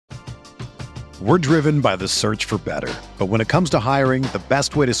We're driven by the search for better. But when it comes to hiring, the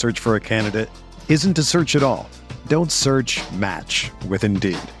best way to search for a candidate isn't to search at all. Don't search, match with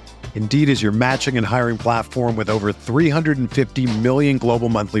Indeed. Indeed is your matching and hiring platform with over 350 million global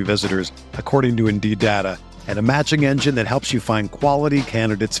monthly visitors, according to Indeed data, and a matching engine that helps you find quality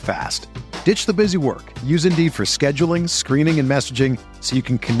candidates fast. Ditch the busy work. Use Indeed for scheduling, screening, and messaging so you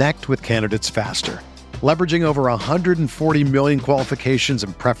can connect with candidates faster. Leveraging over 140 million qualifications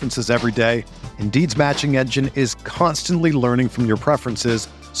and preferences every day, Indeed's matching engine is constantly learning from your preferences,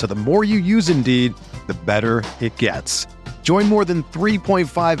 so the more you use Indeed, the better it gets. Join more than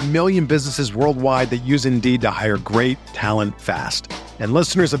 3.5 million businesses worldwide that use Indeed to hire great talent fast. And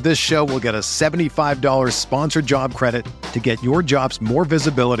listeners of this show will get a $75 sponsored job credit to get your jobs more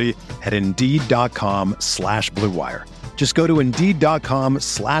visibility at Indeed.com/Blue Wire. Just go to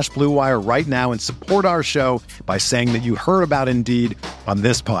Indeed.com/Blue Wire right now and support our show by saying that you heard about Indeed on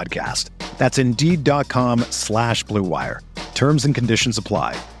this podcast. That's Indeed.com/Blue Wire. Terms and conditions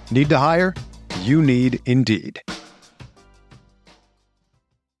apply. Need to hire? You need Indeed.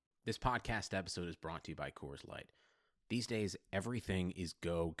 This podcast episode is brought to you by Coors Light. These days, everything is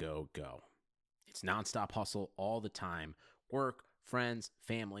go, go, go. It's nonstop hustle all the time. Work, friends,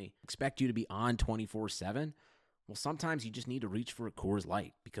 family, expect you to be on 24/7. Well, sometimes you just need to reach for a Coors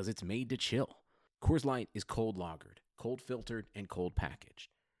Light because it's made to chill. Coors Light is cold lagered, cold filtered, and cold packaged.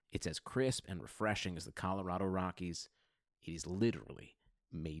 It's as crisp and refreshing as the Colorado Rockies. It is literally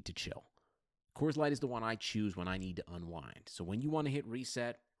made to chill. Coors Light is the one I choose when I need to unwind. So when you want to hit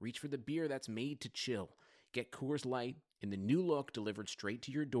reset, reach for the beer that's made to chill. Get Coors Light in the new look delivered straight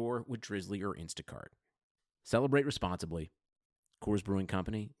to your door with Drizzly or Instacart. Celebrate responsibly. Coors Brewing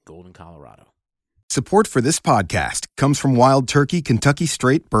Company, Golden, Colorado. Support for this podcast comes from Wild Turkey Kentucky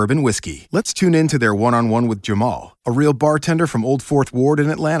Straight Bourbon Whiskey. Let's tune in to their one-on-one with Jamal, a real bartender from Old Fourth Ward in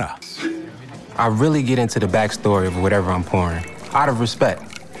Atlanta. I really get into the backstory of whatever I'm pouring, out of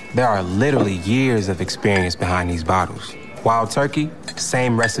respect. There are literally years of experience behind these bottles. Wild Turkey,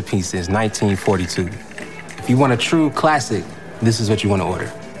 same recipe since 1942. If you want a true classic, this is what you want to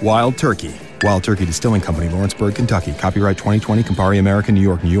order. Wild Turkey. Wild Turkey Distilling Company, Lawrenceburg, Kentucky. Copyright 2020, Campari American, New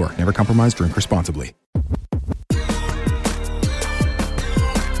York, New York. Never compromise, drink responsibly.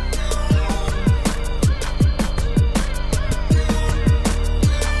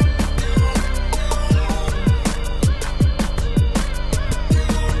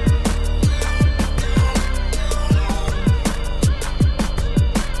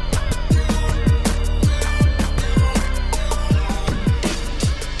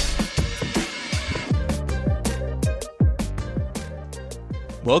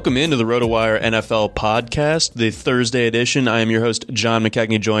 Welcome into the RotoWire NFL podcast, the Thursday edition. I am your host, John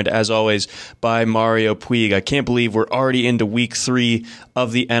McKechnie, joined as always by Mario Puig. I can't believe we're already into week 3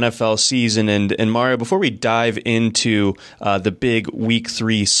 of the NFL season. And Mario, before we dive into the big week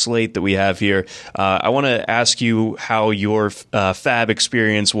 3 slate that we have here, I want to ask you how your fab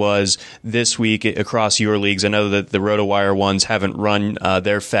experience was this week across your leagues. I know that the RotoWire ones haven't run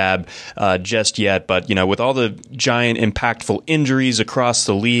their fab just yet, but with all the giant impactful injuries across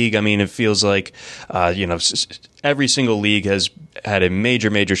the league, I mean, it feels like every single league has had a major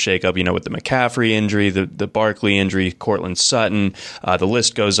shakeup, with the McCaffrey injury, the Barkley injury, Cortland Sutton, the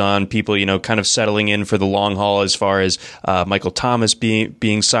list goes on. People, kind of settling in for the long haul as far as Michael Thomas being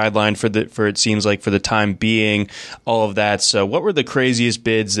sidelined for it seems like for the time being, all of that. So what were the craziest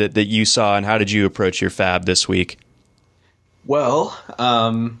bids that you saw, and how did you approach your fab this week? Well,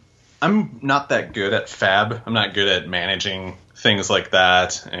 I'm not that good at fab. I'm not good at managing things like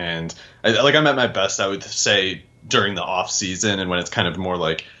that, and I'm at my best, I would say, during the off season, and when it's kind of more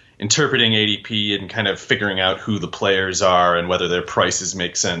like interpreting ADP and kind of figuring out who the players are and whether their prices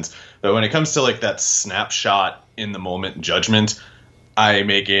make sense. But when it comes to like that snapshot in the moment judgment, I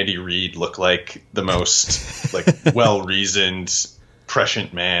make Andy Reid look like the most well-reasoned,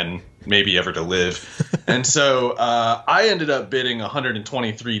 prescient man maybe ever to live. And so I ended up bidding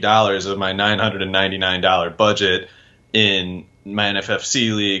 $123 of my $999 budget in my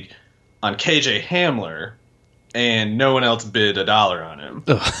NFFC league on KJ Hamler, and no one else bid $1 on him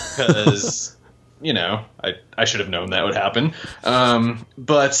because I should have known that would happen.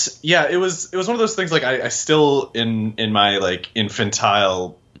 But yeah, it was one of those things. Like I still in my like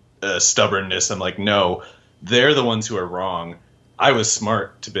infantile stubbornness, I'm like, no, they're the ones who are wrong. I was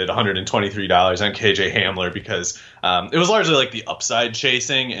smart to bid $123 on KJ Hamler because it was largely like the upside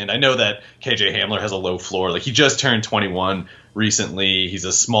chasing. And I know that KJ Hamler has a low floor. Like he just turned 21 recently. He's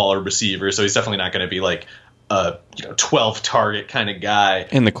a smaller receiver, so he's definitely not going to be like a 12 target kind of guy.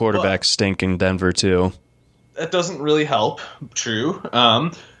 And the quarterback stink in Denver too. That doesn't really help. True.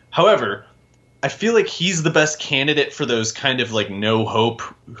 However, I feel like he's the best candidate for those kind of like no hope,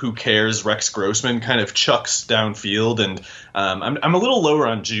 who cares Rex Grossman kind of chucks downfield. And I'm a little lower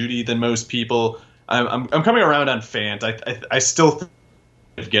on Jeudy than most people. I'm coming around on Fant. I still think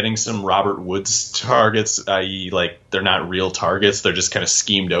of getting some Robert Woods targets, i.e. like they're not real targets. They're just kind of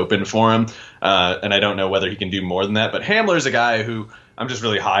schemed open for him. And I don't know whether he can do more than that. But Hamler's a guy who I'm just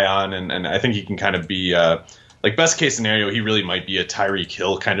really high on, and I think he can kind of be like best case scenario, he really might be a Tyreek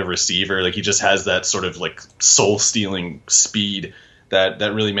Hill kind of receiver. Like he just has that sort of like soul stealing speed that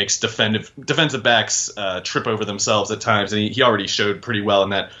really makes defensive backs trip over themselves at times. And he already showed pretty well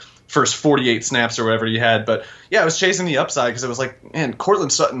in that first 48 snaps or whatever he had. But yeah, I was chasing the upside because it was like, man,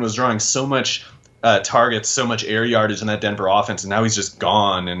 Cortland Sutton was drawing so much targets, so much air yardage in that Denver offense, and now he's just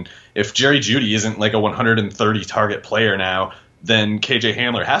gone. And if Jerry Jeudy isn't like a 130 target player now, then KJ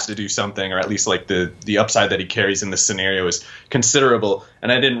Hamler has to do something, or at least like the upside that he carries in this scenario is considerable.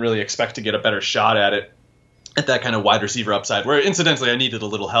 And I didn't really expect to get a better shot at it at that kind of wide receiver upside, where incidentally I needed a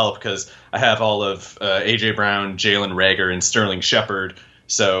little help because I have all of A.J. Brown, Jalen Reagor, and Sterling Shepard.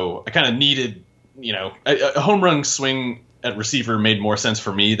 So I kind of needed, a home run swing at receiver made more sense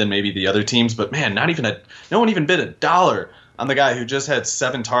for me than maybe the other teams. But man, no one even bid $1 on the guy who just had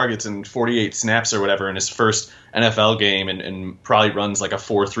 7 targets and 48 snaps or whatever in his first NFL game, and probably runs like a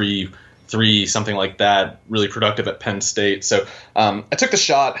 4.33, something like that, really productive at Penn State. So I took the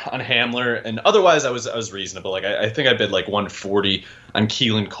shot on Hamler, and otherwise I was reasonable. Like I think I bid like 140 on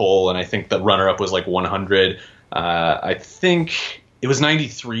Keelan Cole, and I think the runner-up was like 100. I think it was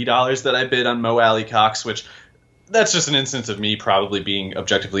 $93 that I bid on Mo Alley Cox, which that's just an instance of me probably being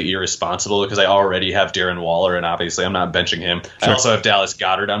objectively irresponsible because I already have Darren Waller, and obviously I'm not benching him. Sure. I also have Dallas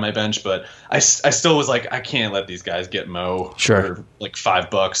Goedert on my bench, but I still was like, I can't let these guys get Mo for like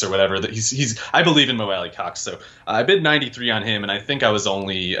 $5 or whatever. I believe in Mo Alley Cox, so I bid 93 on him, and I think I was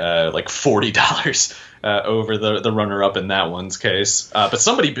only like $40 over the runner up in that one's case. But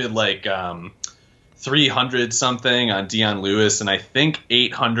somebody bid like 300 something on Dion Lewis, and I think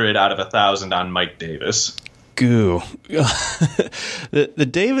 800 out of 1,000 on Mike Davis. Goo. the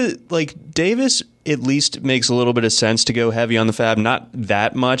Davis at least makes a little bit of sense to go heavy on the fab. Not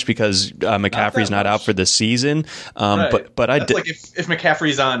that much because McCaffrey's not out for the season. Right. But like if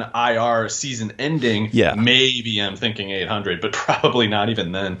McCaffrey's on IR season ending, yeah, maybe I'm thinking 800, but probably not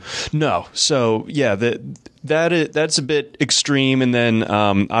even then. No. So yeah, that's a bit extreme. And then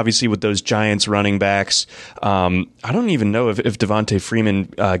obviously with those Giants running backs, I don't even know if Devontae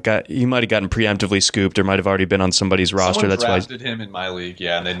Freeman he might have gotten preemptively scooped or might have already been on somebody's roster. Someone drafted him in my league,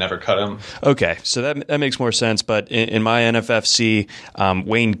 yeah, and they never cut him. Okay, so that makes more sense. But in my NFFC,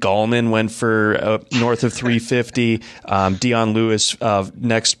 Wayne Gallman went for north of 350. Dion Lewis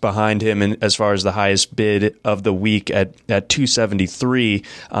next behind him, and as far as the highest bid of the week at 273,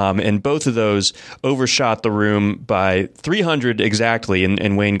 and both of those overshot the room by 300 exactly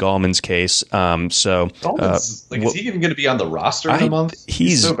in Wayne Gallman's case. So is he even going to be on the roster in a month?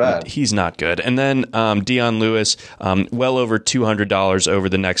 He's so bad. He's not good. And then Dion Lewis, well over $200 over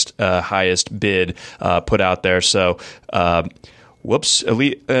the next highest bid put out there. So, whoops,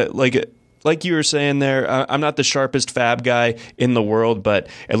 like you were saying there, I'm not the sharpest fab guy in the world, but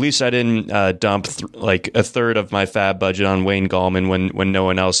at least I didn't dump like a third of my fab budget on Wayne Gallman when no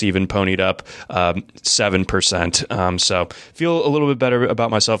one else even ponied up 7%. So feel a little bit better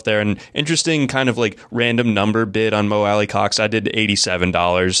about myself there. And interesting kind of like random number bid on Mo Alley Cox. I did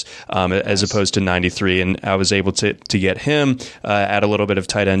 $87 as opposed to 93, and I was able to get him, add a little bit of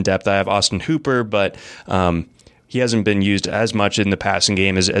tight end depth. I have Austin Hooper, but he hasn't been used as much in the passing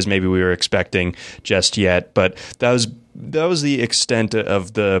game as maybe we were expecting just yet. But that was the extent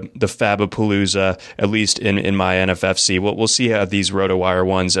of the Fabapalooza, at least in my NFFC. We'll see how these RotoWire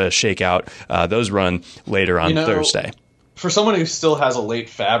ones shake out. Those run later on Thursday. For someone who still has a late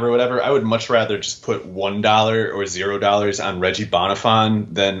fab or whatever, I would much rather just put $1 or $0 on Reggie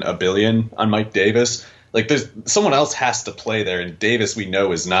Bonifant than $1 billion on Mike Davis. Like, there's someone else has to play there, and Davis we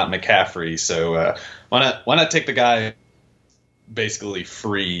know is not McCaffrey. So why not take the guy basically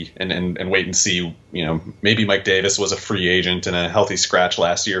free and wait and see? Maybe Mike Davis was a free agent and a healthy scratch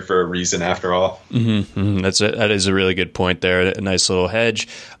last year for a reason after all. That is a really good point there. A nice little hedge.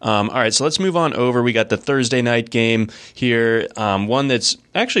 All right, so let's move on over. We got the Thursday night game here. One that's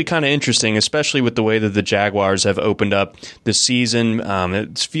actually kind of interesting, especially with the way that the Jaguars have opened up the season.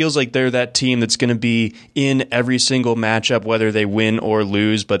 It feels like they're that team that's going to be in every single matchup, whether they win or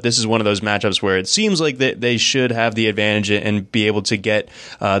lose. But this is one of those matchups where it seems like they should have the advantage and be able to get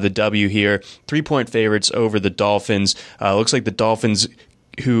the W here. 3-point favorites over the Dolphins. Looks like the Dolphins,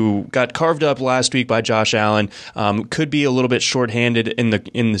 who got carved up last week by Josh Allen, could be a little bit shorthanded in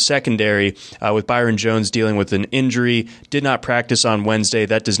the secondary with Byron Jones dealing with an injury. Did not practice on Wednesday.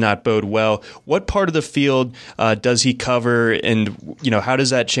 That does not bode well. What part of the field does he cover, and how does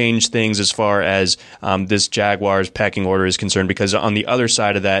that change things as far as this Jaguars pecking order is concerned? Because on the other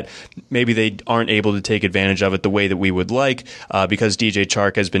side of that, maybe they aren't able to take advantage of it the way that we would like, because DJ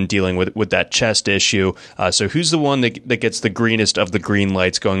Chark has been dealing with that chest issue. So who's the one that gets the greenest of the green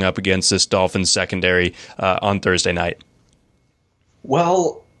lights going up against this Dolphins secondary on Thursday night?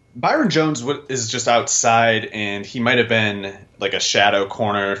 Well, Byron Jones is just outside, and he might have been like a shadow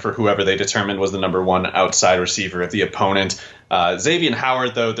corner for whoever they determined was the number one outside receiver of the opponent. Xavier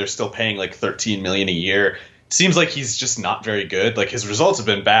Howard, though, they're still paying like $13 million a year. It seems like he's just not very good. Like, his results have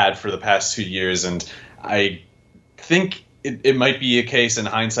been bad for the past 2 years, and I think it might be a case in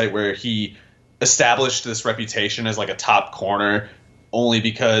hindsight where he established this reputation as like a top corner only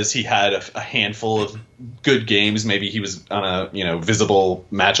because he had a handful of good games. Maybe he was on a visible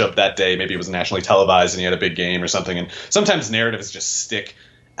matchup that day. Maybe it was nationally televised and he had a big game or something. And sometimes narratives just stick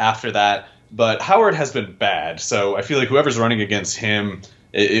after that. But Howard has been bad, so I feel like whoever's running against him,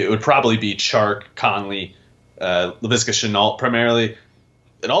 it would probably be Chark, Conley, Laviska Shenault primarily.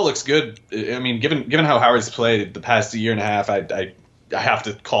 It all looks good. I mean, given how Howard's played the past year and a half, I have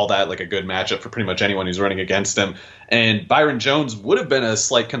to call that like a good matchup for pretty much anyone who's running against him. And Byron Jones would have been a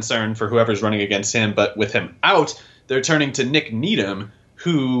slight concern for whoever's running against him, but with him out, they're turning to Nick Needham,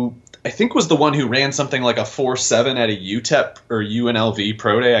 who I think was the one who ran something like a 4.7 at a UTEP or UNLV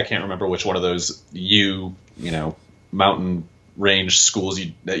Pro Day. I can't remember which one of those mountain range schools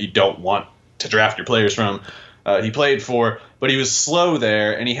that you don't want to draft your players from. He played for, but he was slow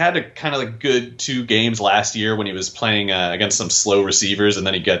there, and he had a kind of like good 2 games last year when he was playing against some slow receivers, and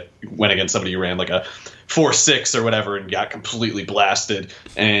then he went against somebody who ran like a 4.6 or whatever and got completely blasted.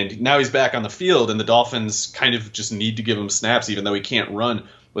 And now he's back on the field, and the Dolphins kind of just need to give him snaps, even though he can't run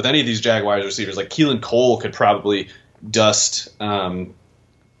with any of these Jaguars receivers. Like Keelan Cole could probably dust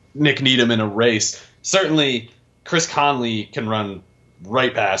Nick Needham in a race. Certainly, Chris Conley can run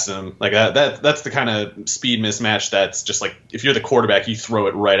right past him. Like that's the kind of speed mismatch that's just like, if you're the quarterback, you throw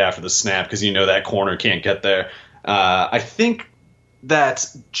it right after the snap because you know that corner can't get there. I think that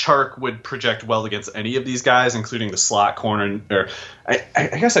Chark would project well against any of these guys, including the slot corner. Or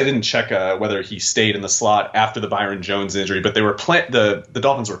I guess I didn't check whether he stayed in the slot after the Byron Jones injury, but they were the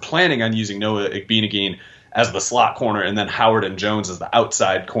Dolphins were planning on using Noah Igbinoghene as the slot corner and then Howard and Jones as the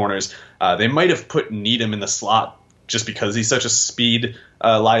outside corners. They might have put Needham in the slot just because he's such a speed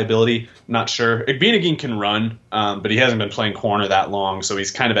liability. Not sure. Igbinoghene can run, but he hasn't been playing corner that long, so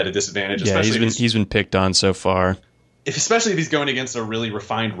he's kind of at a disadvantage. Yeah, he's been picked on so far. Especially if he's going against a really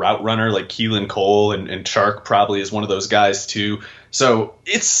refined route runner like Keelan Cole, and Chark probably is one of those guys too. So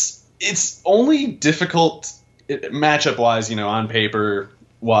it's only difficult matchup-wise, on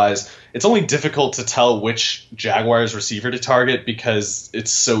paper-wise. It's only difficult to tell which Jaguars receiver to target because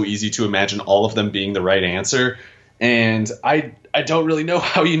it's so easy to imagine all of them being the right answer. And I don't really know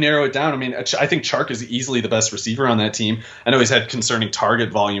how you narrow it down. I mean, I think Chark is easily the best receiver on that team. I know he's had concerning target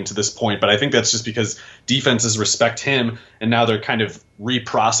volume to this point, but I think that's just because defenses respect him, and now they're kind of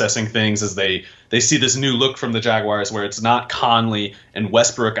reprocessing things as they see this new look from the Jaguars where it's not Conley and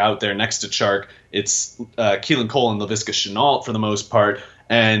Westbrook out there next to Chark. It's Keelan Cole and Laviska Shenault for the most part,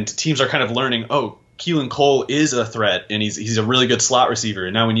 and teams are kind of learning, Keelan Cole is a threat, and he's a really good slot receiver,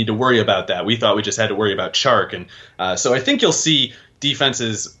 and now we need to worry about that. We thought we just had to worry about Chark. And so I think you'll see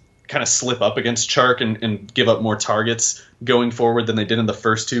defenses kind of slip up against Chark and give up more targets going forward than they did in the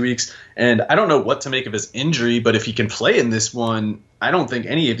first 2 weeks. And I don't know what to make of his injury, but if he can play in this one, I don't think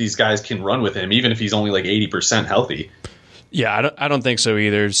any of these guys can run with him, even if he's only like 80% healthy. Yeah, I don't think so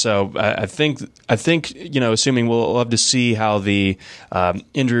either. So I think assuming we'll have to see how the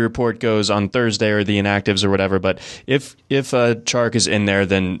injury report goes on Thursday or the inactives or whatever. But if Chark is in there,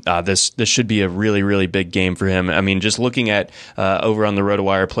 then this should be a really, really big game for him. I mean, just looking at over on the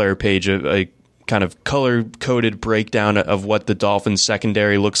RotoWire player page, a kind of color-coded breakdown of what the Dolphins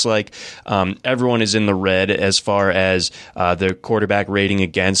secondary looks like. Everyone is in the red as far as the quarterback rating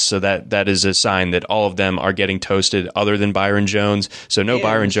against, so that is a sign that all of them are getting toasted other than Byron Jones. So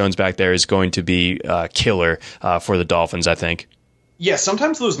Byron Jones back there is going to be killer for the Dolphins, I think. Yeah,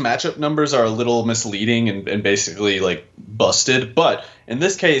 sometimes those matchup numbers are a little misleading and basically like busted, but in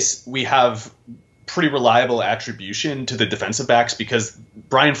this case, we have pretty reliable attribution to the defensive backs because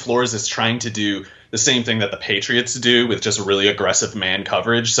Brian Flores is trying to do the same thing that the Patriots do with just really aggressive man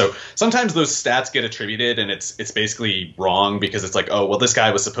coverage. So sometimes those stats get attributed, and it's basically wrong because it's like, oh, well, this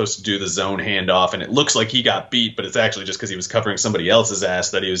guy was supposed to do the zone handoff, and it looks like he got beat, but it's actually just because he was covering somebody else's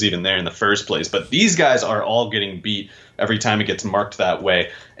ass that he was even there in the first place. But these guys are all getting beat every time it gets marked that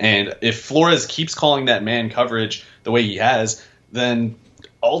way. And if Flores keeps calling that man coverage the way he has, then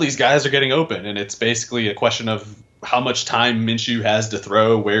all these guys are getting open, and it's basically a question of how much time Minshew has to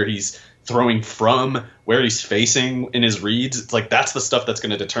throw, where he's throwing from, where he's facing in his reads. It's like that's the stuff that's going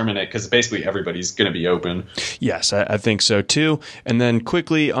to determine it, because basically everybody's going to be open. Yes, I think so too. And then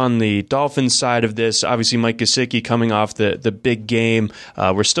quickly on the Dolphins side of this, obviously Mike Gesicki coming off the big game.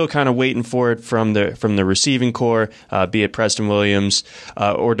 We're still kind of waiting for it from the receiving core, be it Preston Williams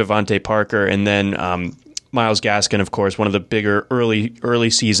or Devontae Parker, and then Myles Gaskin, of course, one of the bigger early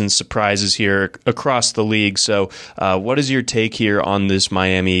season surprises here across the league. So what is your take here on this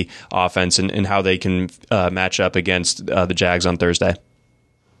Miami offense and how they can match up against the Jags on Thursday?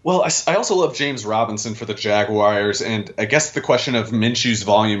 Well, I also love James Robinson for the Jaguars, and I guess the question of Minshew's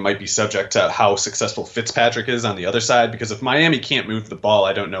volume might be subject to how successful Fitzpatrick is on the other side, because if Miami can't move the ball,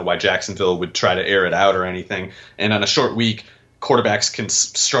 I don't know why Jacksonville would try to air it out or anything. And on a short week, quarterbacks can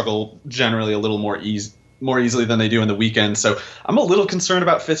struggle generally a little more easily than they do in the weekend. So I'm a little concerned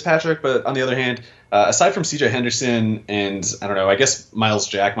about Fitzpatrick, but on the other hand, aside from CJ Henderson and I don't know, I guess Miles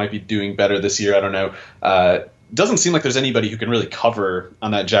Jack might be doing better this year. I don't know. Doesn't seem like there's anybody who can really cover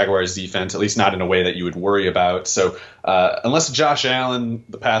on that Jaguars defense, at least not in a way that you would worry about. So unless Josh Allen,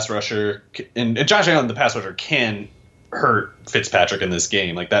 the pass rusher, and Josh Allen, the pass rusher, can hurt Fitzpatrick in this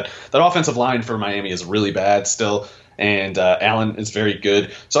game. Like that offensive line for Miami is really bad still. And Allen is very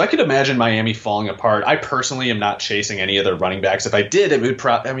good. So I could imagine Miami falling apart. I personally am not chasing any of their running backs. If I did, it would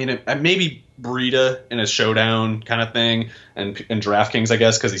maybe Breida in a showdown kind of thing, and DraftKings, I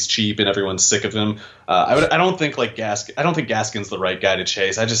guess, because he's cheap and everyone's sick of him. I don't think Gaskin's the right guy to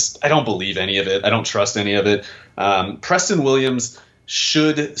chase. I don't believe any of it. I don't trust any of it. Preston Williams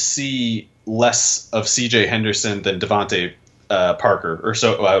should see less of CJ Henderson than Devontae Parker, or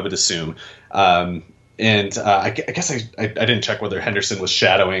so I would assume. And I guess I didn't check whether Henderson was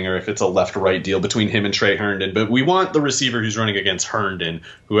shadowing or if it's a left-right deal between him and Trey Herndon. But we want the receiver who's running against Herndon,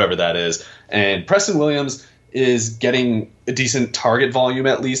 whoever that is. And Preston Williams is getting a decent target volume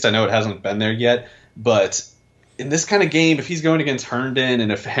at least. I know it hasn't been there yet. But in this kind of game, if he's going against Herndon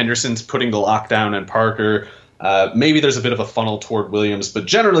and if Henderson's putting the lockdown on Parker, maybe there's a bit of a funnel toward Williams, but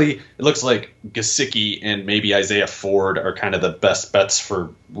generally it looks like Gesicki and maybe Isaiah Ford are kind of the best bets for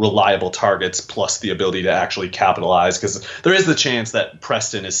reliable targets, plus the ability to actually capitalize, because there is the chance that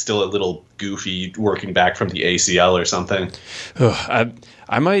Preston is still a little goofy working back from the ACL or something.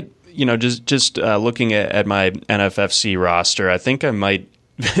 I might, just looking at my NFFC roster, I think I might,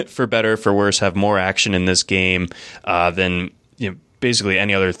 for better or for worse, have more action in this game than basically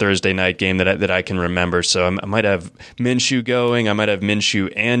any other Thursday night game that I can remember. So I might have Minshew going. I might have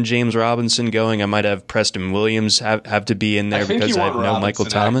Minshew and James Robinson going. I might have Preston Williams have to be in there because I have no Michael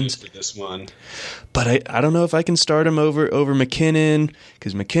Thomas for this one. But I don't know if I can start him over McKinnon,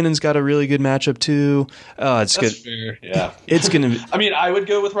 because McKinnon's got a really good matchup too. That's good. Fair. Yeah, it's gonna. I mean, I would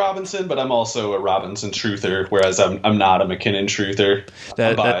go with Robinson, but I'm also a Robinson truther, whereas I'm not a McKinnon truther.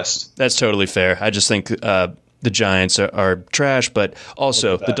 I'm biased. That's totally fair. I just think the Giants are trash, but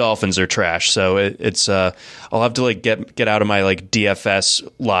also the Dolphins are trash. So it's I'll have to get out of my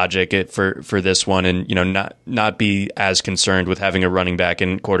DFS logic for this one, and not be as concerned with having a running back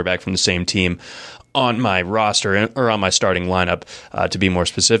and quarterback from the same team on my roster or on my starting lineup, to be more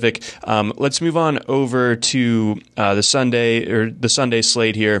specific. Let's move on over to the Sunday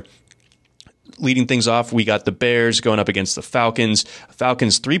slate here. Leading things off, we got the Bears going up against the Falcons.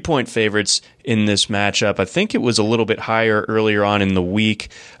 Falcons 3-point favorites in this matchup. I think it was a little bit higher earlier on in the week.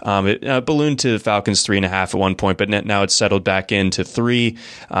 It ballooned to the Falcons 3.5 at one point, but now it's settled back into 3.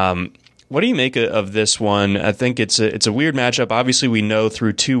 What do you make of this one? I think it's a weird matchup. Obviously, we know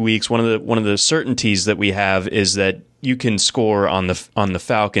through 2 weeks one of the certainties that we have is that you can score on the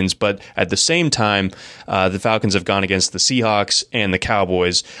Falcons, but at the same time, the Falcons have gone against the Seahawks and the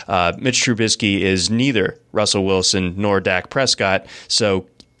Cowboys. Mitch Trubisky is neither Russell Wilson nor Dak Prescott, so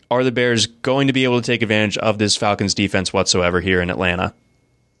are the Bears going to be able to take advantage of this Falcons defense whatsoever here in Atlanta?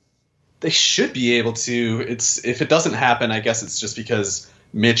 They should be able to. If it doesn't happen, I guess it's just because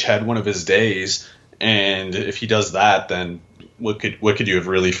Mitch had one of his days, and if he does that, then what could you have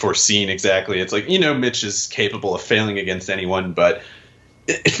really foreseen exactly? It's like, Mitch is capable of failing against anyone, but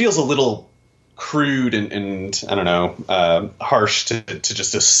it feels a little crude and I don't know, harsh to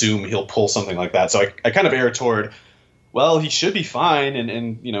just assume he'll pull something like that. So I kind of err toward well, he should be fine,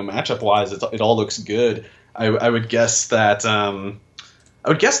 and matchup wise, it all looks good. I would guess that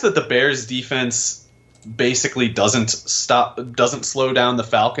the Bears defense basically doesn't slow down the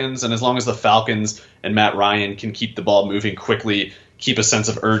Falcons, and as long as the Falcons and Matt Ryan can keep the ball moving quickly, keep a sense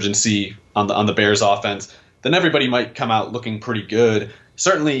of urgency on the Bears offense, then everybody might come out looking pretty good.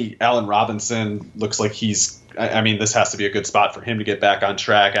 Certainly, Allen Robinson looks like this has to be a good spot for him to get back on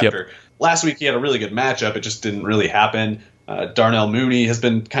track after last week. He had a really good matchup. It just didn't really happen. Darnell Mooney has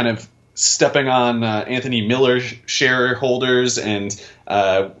been kind of stepping on Anthony Miller's shareholders, and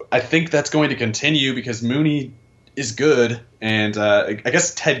I think that's going to continue because Mooney is good, and I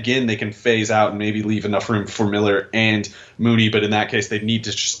guess Ted Ginn they can phase out and maybe leave enough room for Miller and Mooney, but in that case they'd need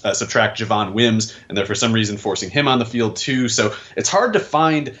to subtract Javon Wims, and they're for some reason forcing him on the field too, so it's hard to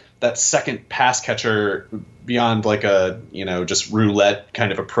find that second pass catcher beyond like a just roulette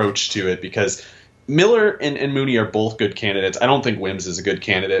kind of approach to it, because Miller and Mooney are both good candidates. I don't think Wims is a good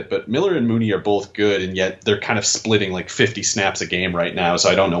candidate, but Miller and Mooney are both good, and yet they're kind of splitting like 50 snaps a game right now, so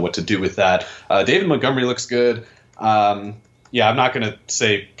I don't know what to do with that. David Montgomery looks good. I'm not going to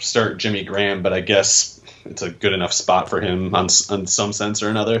say start Jimmy Graham, but I guess it's a good enough spot for him on some sense or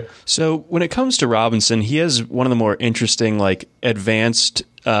another. So when it comes to Robinson, he has one of the more interesting, like advanced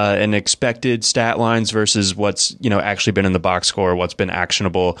and expected stat lines versus what's actually been in the box score, what's been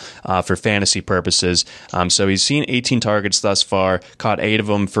actionable for fantasy purposes. So he's seen 18 targets thus far, caught 8 of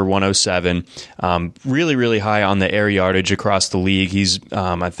them for 107. Really, really high on the air yardage across the league. He's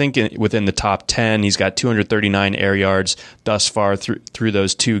I think within the top 10. He's got 239 air yards thus far through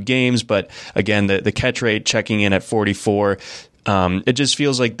those 2 games. But again, the catch rate checking in at 44. It just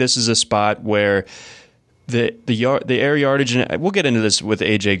feels like this is a spot where the air yardage, and we'll get into this with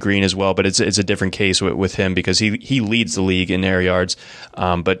AJ Green as well, but it's a different case with him because he leads the league in air yards,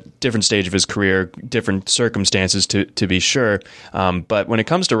 but different stage of his career, different circumstances to be sure. But when it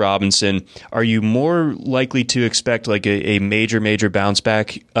comes to Robinson, are you more likely to expect like a major bounce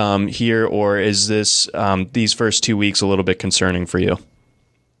back here, or is this these first 2 weeks a little bit concerning for you?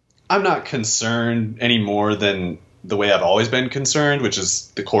 I'm not concerned any more than the way I've always been concerned, which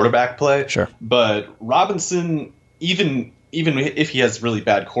is the quarterback play. Sure. But Robinson, even if he has really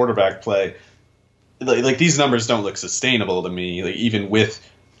bad quarterback play, like these numbers don't look sustainable to me. Like even with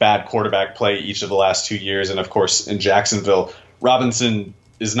bad quarterback play each of the last 2 years, and of course in Jacksonville, Robinson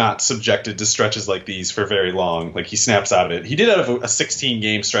is not subjected to stretches like these for very long. Like he snaps out of it. He did out of a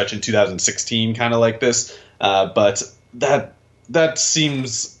 16-game stretch in 2016, kind of like this, but that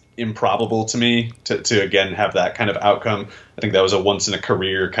seems improbable to me to again have that kind of outcome. I think that was a once in a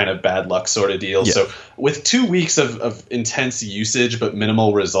career kind of bad luck sort of deal. Yeah. So with 2 weeks of intense usage but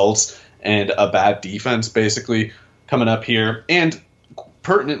minimal results and a bad defense basically coming up here, and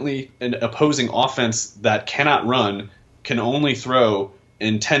pertinently an opposing offense that cannot run, can only throw,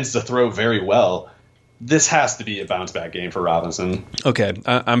 and tends to throw very well, this has to be a bounce back game for Robinson. Okay,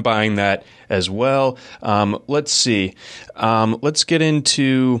 I'm buying that as well. Let's see. Let's get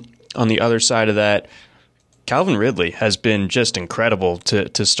into, on the other side of that, Calvin Ridley has been just incredible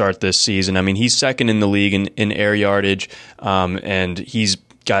to start this season. I mean, he's second in the league in air yardage, and he's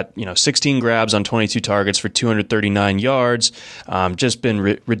got 16 grabs on 22 targets for 239 yards. Just been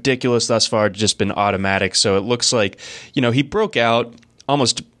ridiculous thus far, just been automatic. So it looks like, he broke out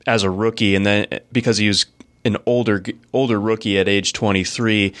almost as a rookie, and then because he was an older rookie at age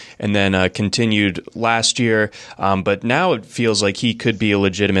 23, and then continued last year. But now it feels like he could be a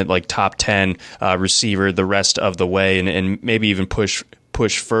legitimate like top 10 receiver the rest of the way, and maybe even push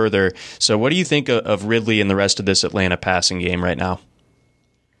further. So what do you think of Ridley and the rest of this Atlanta passing game right now?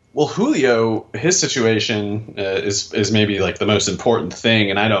 Well, Julio, his situation is maybe like the most important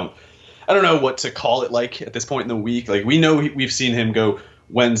thing, and I don't know what to call it like at this point in the week. Like we know we've seen him go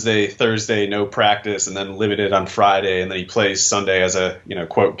Wednesday, Thursday, no practice, and then limited on Friday, and then he plays Sunday as a,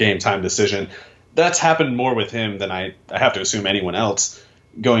 quote, game time decision. That's happened more with him than I have to assume anyone else,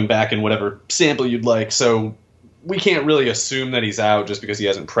 going back in whatever sample you'd like. So we can't really assume that he's out just because he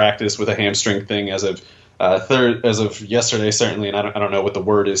hasn't practiced with a hamstring thing as of yesterday, certainly, and I don't know what the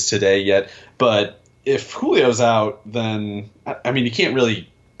word is today yet. But if Julio's out, then, I mean, you can't really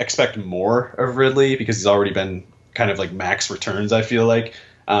expect more of Ridley because he's already been kind of like max returns, I feel like.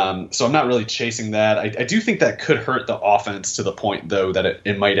 So I'm not really chasing that. I do think that could hurt the offense to the point, though, that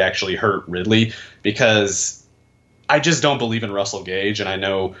it might actually hurt Ridley, because I just don't believe in Russell Gage, and I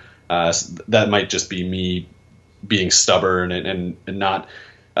know that might just be me being stubborn and not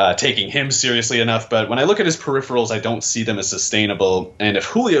taking him seriously enough. But when I look at his peripherals, I don't see them as sustainable. And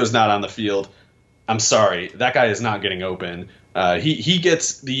if Julio's not on the field, I'm sorry, that guy is not getting open. He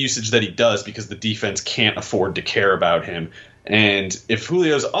gets the usage that he does because the defense can't afford to care about him. And if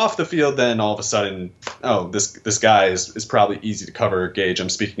Julio's off the field, then all of a sudden, this guy is probably easy to cover. Gage, I'm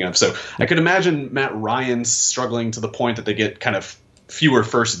speaking of. So I could imagine Matt Ryan struggling to the point that they get kind of fewer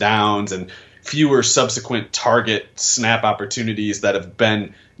first downs and fewer subsequent target snap opportunities that have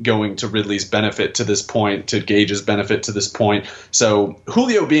been going to Ridley's benefit to this point, to Gage's benefit to this point. So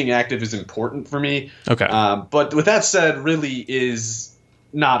Julio being active is important for me. Okay. But with that said, Ridley is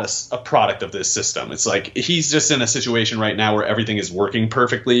not a product of this system. It's like he's just in a situation right now where everything is working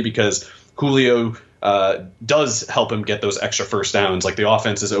perfectly because Julio does help him get those extra first downs. Like the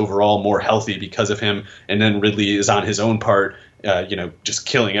offense is overall more healthy because of him, and then Ridley is on his own part, just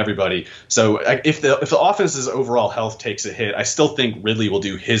killing everybody. So if the offense's overall health takes a hit, I still think Ridley will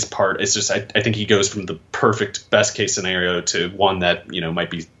do his part. It's just I think he goes from the perfect best case scenario to one that might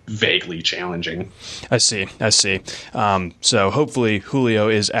be vaguely challenging. I see. So hopefully Julio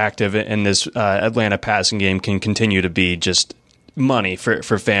is active, and this Atlanta passing game can continue to be just money for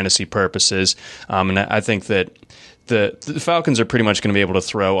fantasy purposes. And I think that the Falcons are pretty much going to be able to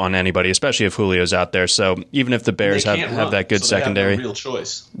throw on anybody, especially if Julio's out there. So even if the Bears have that good secondary, they have no real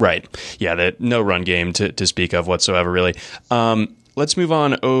choice. Right? Yeah, no run game to speak of whatsoever, really. Let's move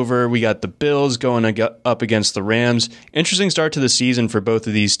on over. We got the Bills going up against the Rams. Interesting start to the season for both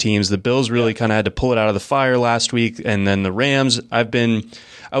of these teams. The Bills really kind of had to pull it out of the fire last week, and then the Rams. I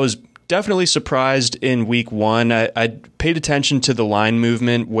was definitely surprised in week one. I paid attention to the line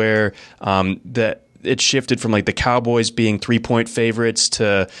movement where it shifted from like the Cowboys being 3-point favorites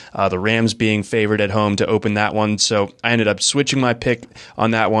to the Rams being favored at home to open that one. So I ended up switching my pick on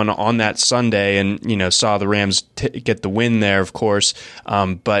that one on that Sunday and, saw the Rams get the win there, of course.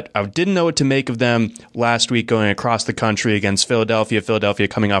 But I didn't know what to make of them last week going across the country against Philadelphia. Philadelphia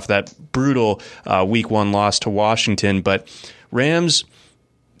coming off that brutal week one loss to Washington. But Rams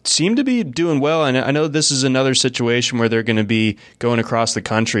seem to be doing well, and I know this is another situation where they're going to be going across the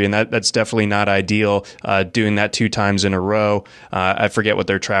country, and that's definitely not ideal, doing that 2 times in a row. I forget what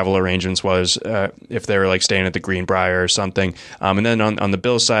their travel arrangements was, if they were like staying at the Greenbrier or something. And then on the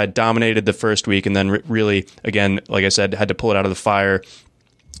Bills side, dominated the first week, and then really, again, like I said, had to pull it out of the fire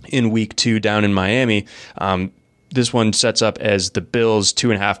in week 2 down in Miami. This one sets up as the Bills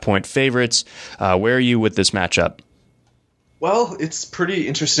 2.5-point favorites. Where are you with this matchup? Well, it's pretty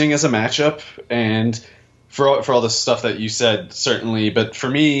interesting as a matchup, and for all the stuff that you said, certainly. But for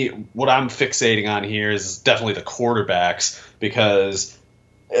me, what I'm fixating on here is definitely the quarterbacks, because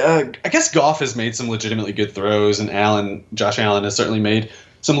I guess Goff has made some legitimately good throws, and Josh Allen has certainly made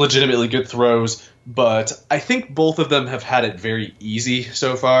some legitimately good throws. But I think both of them have had it very easy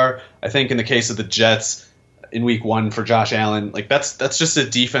so far. I think in the case of the Jets, in week 1 for Josh Allen, like that's just a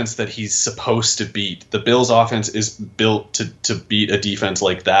defense that he's supposed to beat. The Bills offense is built to beat a defense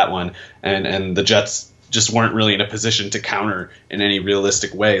like that one, and the Jets just weren't really in a position to counter in any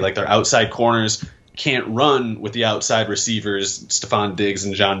realistic way. Like their outside corners can't run with the outside receivers, Stephon Diggs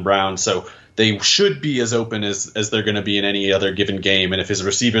and John Brown, so they should be as open as they're going to be in any other given game. And if his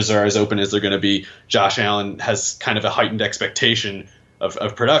receivers are as open as they're going to be, Josh Allen has kind of a heightened expectation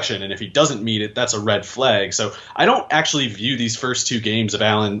of production, and if he doesn't meet it, that's a red flag. So I don't actually view these first 2 games of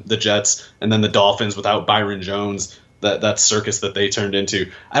Allen, the Jets, and then the Dolphins without Byron Jones, that circus that they turned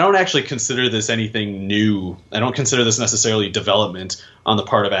into. I don't actually consider this anything new. I don't consider this necessarily development on the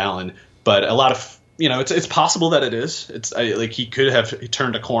part of Allen, but a lot of it's possible that it is. Like he could have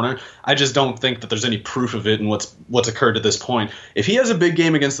turned a corner. I just don't think that there's any proof of it in what's occurred to this point. If he has a big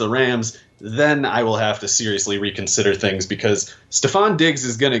game against the Rams, then I will have to seriously reconsider things, because Stephon Diggs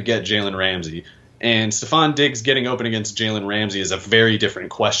is going to get Jalen Ramsey. And Stephon Diggs getting open against Jalen Ramsey is a very different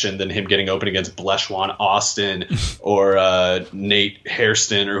question than him getting open against Bleshwan Austin or Nate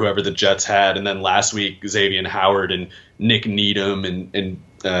Hairston or whoever the Jets had. And then last week, Xavier Howard and Nick Needham and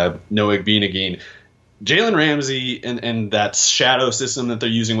Noah Igbinoghene. Jalen Ramsey and that shadow system that they're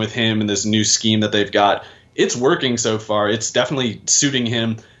using with him and this new scheme that they've got, it's working so far. It's definitely suiting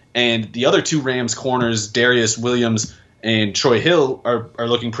him. And the other 2 Rams corners, Darius Williams and Troy Hill, are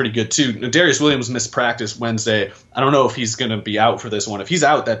looking pretty good too. Now, Darius Williams missed practice Wednesday. I don't know if he's going to be out for this one. If he's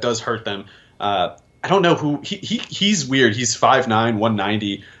out, that does hurt them. I don't know who he's weird. He's 5'9",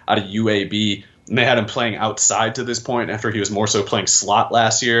 190 out of UAB. And they had him playing outside to this point after he was more so playing slot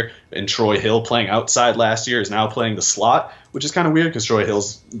last year. And Troy Hill, playing outside last year, is now playing the slot, which is kind of weird because Troy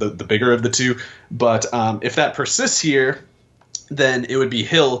Hill's the bigger of the 2. But if that persists here, then it would be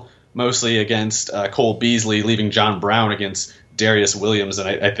Hill mostly against Cole Beasley, leaving John Brown against Darius Williams. And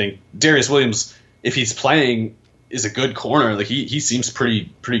I think Darius Williams, if he's playing, is a good corner. Like he seems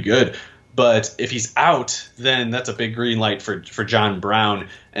pretty good. But if he's out, then that's a big green light for John Brown.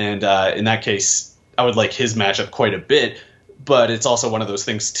 And in that case, I would like his matchup quite a bit. But it's also one of those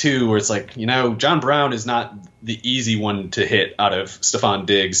things, too, where it's like, John Brown is not the easy one to hit out of Stephon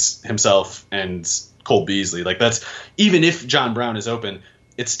Diggs himself and Cole Beasley. Like, that's, even if John Brown is open,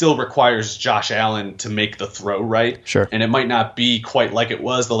 it still requires Josh Allen to make the throw right. Sure. And it might not be quite like it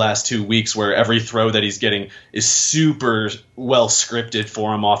was the last 2 weeks, where every throw that he's getting is super well scripted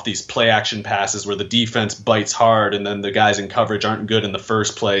for him off these play action passes where the defense bites hard and then the guys in coverage aren't good in the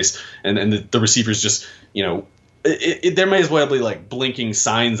first place. And the receivers just, there may as well be like blinking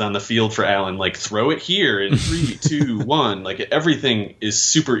signs on the field for Allen, like throw it here in 3, 2, 1. Like everything is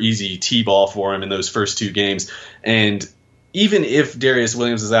super easy T-ball for him in those first 2 games. And even if Darius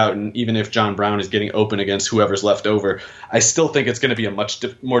Williams is out and even if John Brown is getting open against whoever's left over, I still think it's going to be a much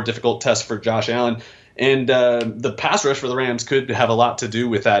more difficult test for Josh Allen. And the pass rush for the Rams could have a lot to do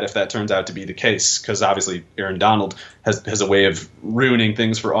with that if that turns out to be the case, because obviously Aaron Donald has a way of ruining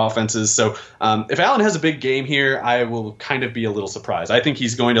things for offenses. So if Allen has a big game here, I will kind of be a little surprised. I think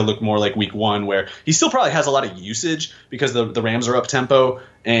he's going to look more like week 1, where he still probably has a lot of usage because the Rams are up tempo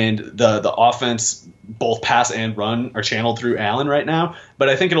and the offense, both pass and run, are channeled through Allen right now. But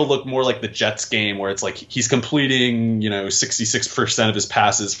I think it'll look more like the Jets game, where it's like he's completing 66% of his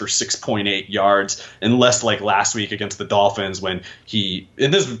passes for 6.8 yards, and less like last week against the Dolphins when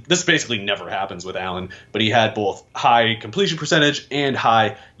this basically never happens with Allen, but he had both high completion percentage and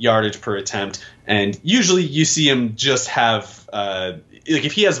high yardage per attempt. And usually you see him just have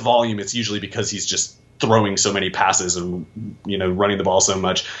if he has volume, it's usually because he's just throwing so many passes and running the ball so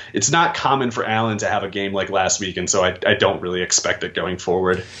much. It's not common for Allen to have a game like last week, and so I don't really expect it going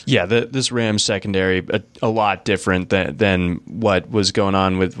forward. Yeah, this Rams secondary a lot different than what was going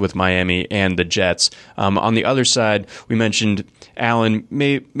on with Miami and the Jets. On the other side, we mentioned Allen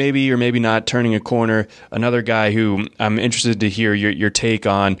maybe or maybe not turning a corner. Another guy who I'm interested to hear your take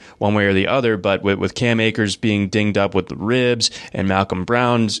on one way or the other, but with Cam Akers being dinged up with the ribs and Malcolm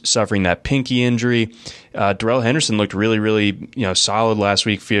Brown suffering that pinky injury, Darrell Henderson looked really, really solid last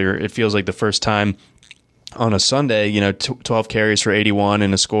week. It feels like the first time on a Sunday, 12 carries for 81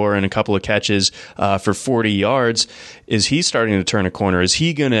 and a score and a couple of catches for 40 yards. Is he starting to turn a corner? Is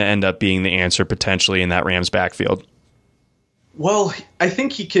he going to end up being the answer potentially in that Rams backfield? Well, I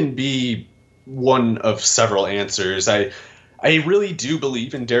think he can be one of several answers. I really do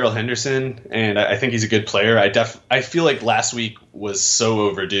believe in Darrell Henderson, and I think he's a good player. I feel like last week was so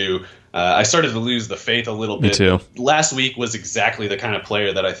overdue. I started to lose the faith a little bit. Me too. Last week was exactly the kind of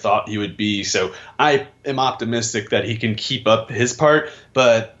player that I thought he would be, so I am optimistic that he can keep up his part,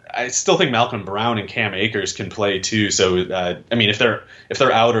 but I still think Malcolm Brown and Cam Akers can play too. So if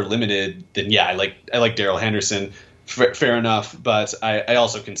they're out or limited, then yeah, I like Darrell Henderson. Fair enough, but I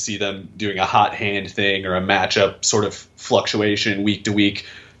also can see them doing a hot hand thing or a matchup sort of fluctuation week to week,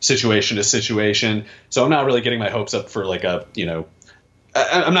 situation to situation. So I'm not really getting my hopes up for like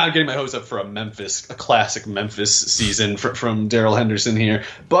I'm not getting my hopes up for a classic Memphis season from Darrell Henderson here.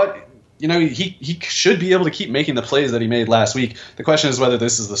 But he should be able to keep making the plays that he made last week. The question is whether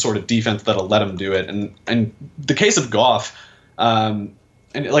this is the sort of defense that'll let him do it. And the case of Goff, and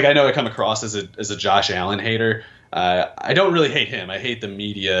like I know I come across as a Josh Allen hater. I don't really hate him. I hate the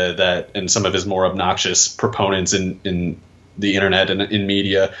media and some of his more obnoxious proponents in the internet and in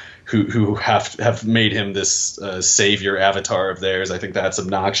media who have made him this savior avatar of theirs. I think that's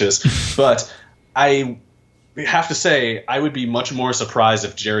obnoxious. But I have to say, I would be much more surprised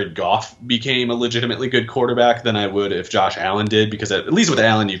if Jared Goff became a legitimately good quarterback than I would if Josh Allen did, because at least with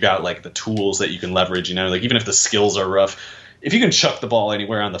Allen, you've got like the tools that you can leverage, like even if the skills are rough, if you can chuck the ball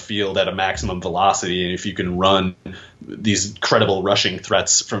anywhere on the field at a maximum velocity, and if you can run these credible rushing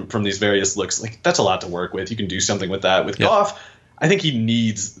threats from these various looks, like that's a lot to work with. You can do something with that. With Goff, I think he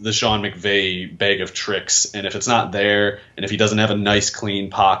needs the Sean McVay bag of tricks, and if it's not there, and if he doesn't have a nice clean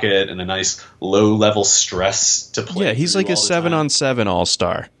pocket and a nice low-level stress to play, yeah, he's like a 7-on-7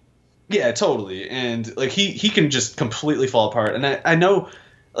 all-star. Yeah, totally, and like he can just completely fall apart. And I know.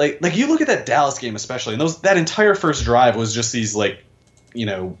 Like you look at that Dallas game especially, and that entire first drive was just these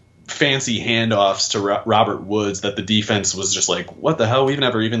fancy handoffs to Robert Woods that the defense was just like, what the hell? We've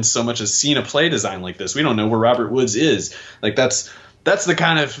never even so much as seen a play design like this. We don't know where Robert Woods is. Like that's the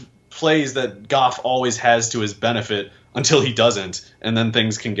kind of plays that Goff always has to his benefit until he doesn't, and then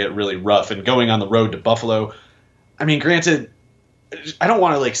things can get really rough. And going on the road to Buffalo, I mean, granted, I don't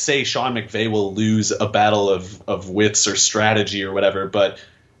want to say Sean McVay will lose a battle of wits or strategy or whatever, but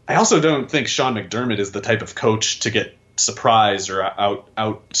I also don't think Sean McDermott is the type of coach to get surprised or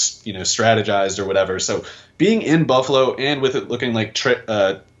out strategized or whatever. So being in Buffalo and with it looking like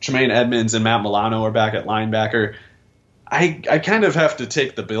Tremaine Edmonds and Matt Milano are back at linebacker, I kind of have to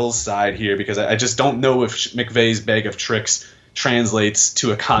take the Bills' side here because I just don't know if McVay's bag of tricks translates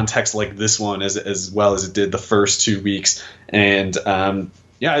to a context like this one as well as it did the first 2 weeks. And a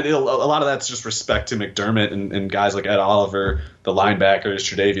lot of that's just respect to McDermott and guys like Ed Oliver, the linebackers,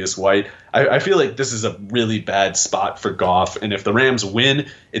 Tre'Davious White. I feel like this is a really bad spot for Goff. And if the Rams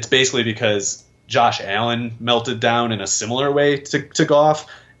win, it's basically because Josh Allen melted down in a similar way to Goff,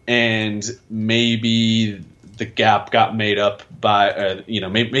 and maybe the gap got made up by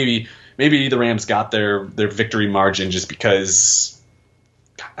maybe the Rams got their victory margin just because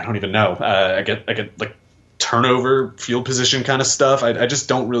I don't even know. I get like turnover, field position kind of stuff. I just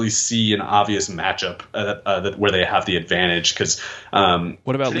don't really see an obvious matchup where they have the advantage. Because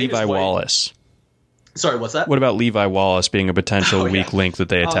what about Levi Wallace? Sorry, what's that? What about Levi Wallace being a potential weak link that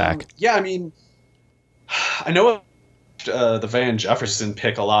they attack? I mean, I know the Van Jefferson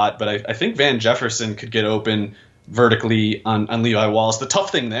pick a lot, but I think Van Jefferson could get open vertically on Levi Wallace. The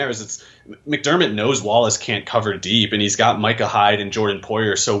tough thing there is McDermott knows Wallace can't cover deep, and he's got Micah Hyde and Jordan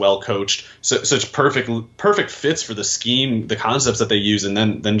Poyer so well coached, such perfect fits for the scheme, the concepts that they use, and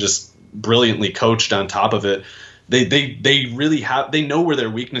then just brilliantly coached on top of it. They really they know where their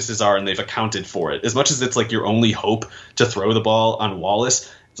weaknesses are, and they've accounted for it. As much as it's like your only hope to throw the ball on Wallace,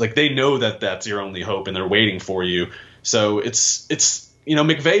 it's like they know that that's your only hope, and they're waiting for you. So it's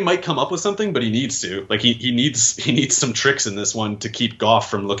McVay might come up with something, but he needs to. Like he needs some tricks in this one to keep Goff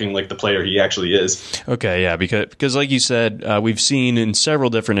from looking like the player he actually is. Okay, yeah, because like you said, we've seen in several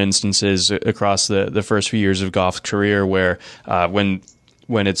different instances across the first few years of Goff's career where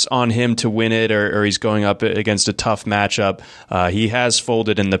when it's on him to win it or he's going up against a tough matchup, he has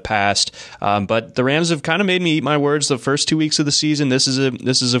folded in the past. But the Rams have kind of made me eat my words the first 2 weeks of the season. This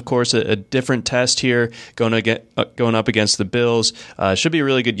is of course a different test here going up against the Bills. Should be a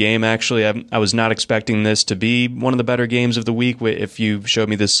really good game, actually. I was not expecting this to be one of the better games of the week if you showed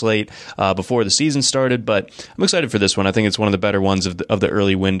me this slate before the season started, but I'm excited for this one. I think it's one of the better ones of the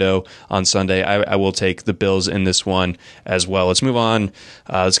early window on Sunday. I will take the Bills in this one as well. Let's move on.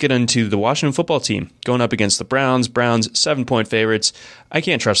 Let's get into the Washington football team going up against the Browns. Browns 7-point favorites. I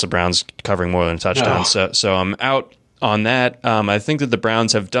can't trust the Browns covering more than a touchdown, so I'm out on that. I think that the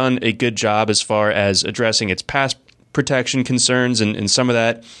Browns have done a good job as far as addressing its pass protection concerns, and some of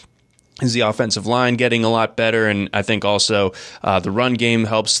that is the offensive line getting a lot better, and I think also the run game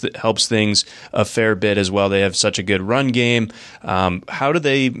helps things a fair bit as well. They have such a good run game. How do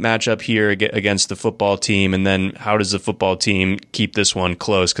they match up here against the football team, and then how does the football team keep this one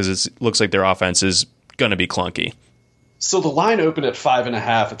close? Because it looks like their offense is going to be clunky. So the line opened at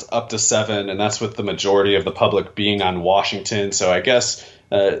 5.5. It's up to 7, and that's with the majority of the public being on Washington. So I guess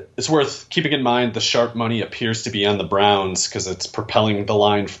it's worth keeping in mind the sharp money appears to be on the Browns because it's propelling the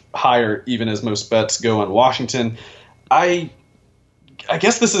line higher, even as most bets go on Washington. I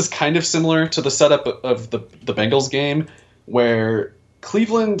guess this is kind of similar to the setup of the Bengals game, where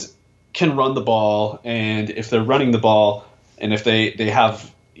Cleveland can run the ball, and if they're running the ball, and if they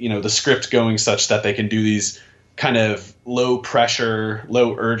have the script going such that they can do these kind of low pressure,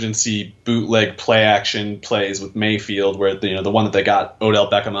 low urgency bootleg play action plays with Mayfield, where the one that they got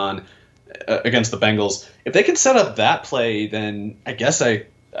Odell Beckham on against the Bengals. If they can set up that play, then I guess I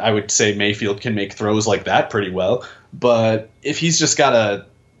would say Mayfield can make throws like that pretty well. But if he's just got to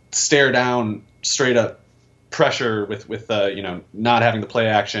stare down straight up pressure with not having the play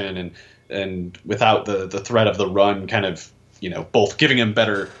action and without the threat of the run, kind of both giving him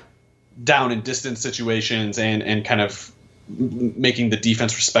better down and distance situations and kind of making the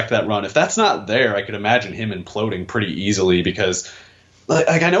defense respect that run. If that's not there, I could imagine him imploding pretty easily because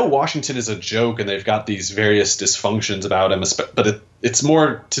I know Washington is a joke and they've got these various dysfunctions about him, but it's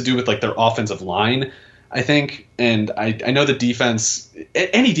more to do with their offensive line, I think. And I know the defense,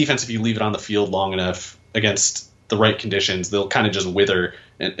 any defense, if you leave it on the field long enough against the right conditions, they'll kind of just wither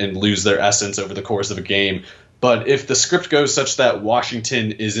and lose their essence over the course of a game. But if the script goes such that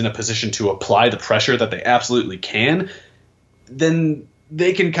Washington is in a position to apply the pressure that they absolutely can, then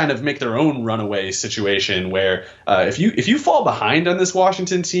they can kind of make their own runaway situation where if you fall behind on this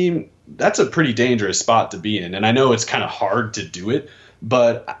Washington team, that's a pretty dangerous spot to be in. And I know it's kind of hard to do it,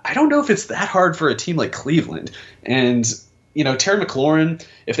 but I don't know if it's that hard for a team like Cleveland. And Terry McLaurin,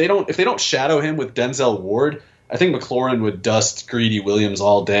 if they don't shadow him with Denzel Ward, I think McLaurin would dust Greedy Williams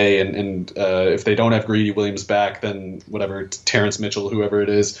all day, and if they don't have Greedy Williams back, then whatever, Terrence Mitchell, whoever it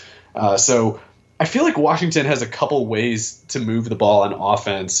is. So I feel like Washington has a couple ways to move the ball on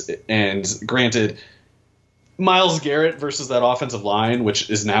offense, and granted, Myles Garrett versus that offensive line, which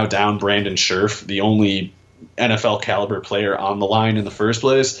is now down Brandon Scherff, the only NFL caliber player on the line in the first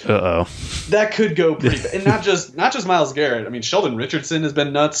place. That could go pretty bad. And not just Myles Garrett. I mean, Sheldon Richardson has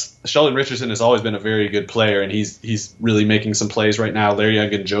been nuts. Sheldon Richardson has always been a very good player, and he's really making some plays right now. Larry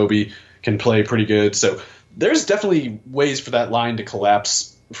Ogunjobi can play pretty good. So there's definitely ways for that line to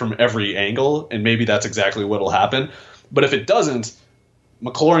collapse from every angle, and maybe that's exactly what will happen. But if it doesn't,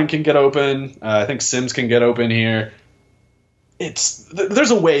 McLaurin can get open. I think Sims can get open here. There's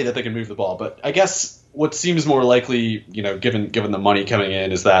a way that they can move the ball, but I guess what seems more likely, given the money coming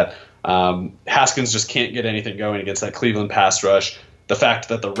in, is that Haskins just can't get anything going against that Cleveland pass rush. The fact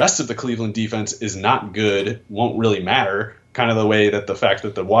that the rest of the Cleveland defense is not good won't really matter, kind of the way that the fact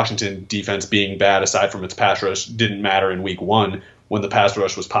that the Washington defense being bad, aside from its pass rush, didn't matter in week 1 when the pass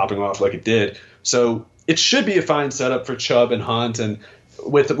rush was popping off like it did. So it should be a fine setup for Chubb and Hunt, and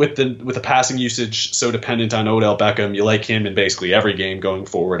with the passing usage so dependent on Odell Beckham, you like him in basically every game going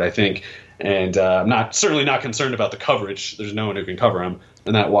forward, I think. And I'm certainly not concerned about the coverage. There's no one who can cover him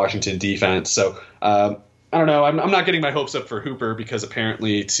in that Washington defense. So I don't know. I'm not getting my hopes up for Hooper, because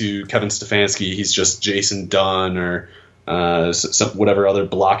apparently to Kevin Stefanski, he's just Jason Dunn or whatever other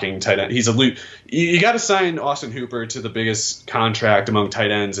blocking tight end. He's a loot. You got to sign Austin Hooper to the biggest contract among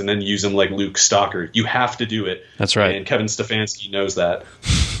tight ends and then use him like Luke Stalker. You have to do it. That's right. And Kevin Stefanski knows that.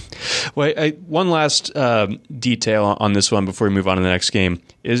 Well, one last detail on this one before we move on to the next game.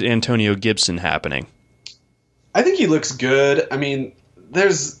 Is Antonio Gibson happening? I think he looks good. I mean,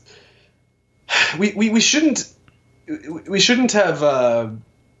 we shouldn't have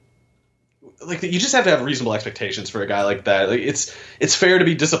you just have to have reasonable expectations for a guy like that. Like, it's fair to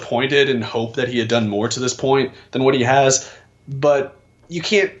be disappointed and hope that he had done more to this point than what he has, but you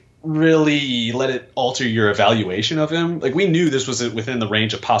can't really let it alter your evaluation of him. Like, we knew this was within the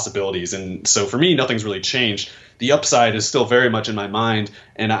range of possibilities, and so for me, nothing's really changed. The upside is still very much in my mind,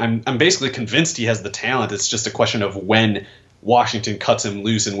 and I'm basically convinced he has the talent. It's just a question of when Washington cuts him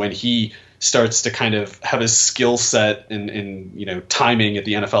loose and when he starts to kind of have his skill set and timing at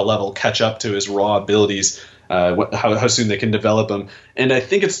the NFL level catch up to his raw abilities, how soon they can develop them. And I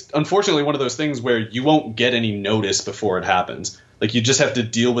think it's unfortunately one of those things where you won't get any notice before it happens. Like, you just have to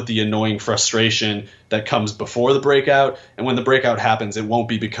deal with the annoying frustration that comes before the breakout. And when the breakout happens, it won't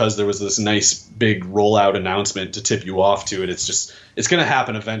be because there was this nice big rollout announcement to tip you off to it. It's going to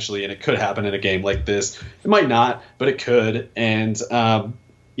happen eventually, and it could happen in a game like this. It might not, but it could. And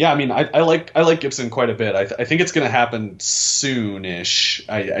I mean, I like Gibson quite a bit. I think it's going to happen soonish.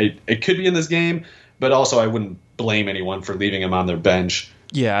 It could be in this game, but also I wouldn't blame anyone for leaving him on their bench.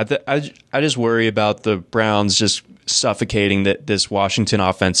 Yeah, I just worry about the Browns just suffocating this Washington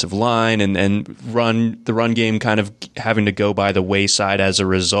offensive line and the run game kind of having to go by the wayside as a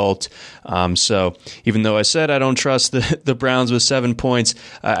result. So even though I said I don't trust the Browns with 7 points,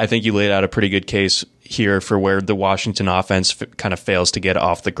 I think you laid out a pretty good case here for where the Washington offense kind of fails to get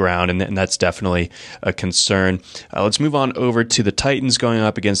off the ground, and that's definitely a concern. Let's move on over to the Titans going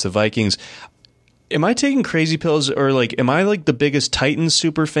up against the Vikings. Am I taking crazy pills, or am I the biggest Titans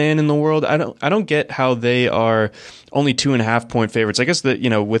super fan in the world? I don't get how they are only 2.5 point favorites. I guess that,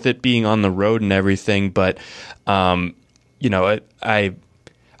 with it being on the road and everything, but I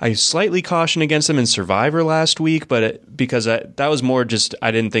slightly cautioned against them in Survivor last week, but because that was more just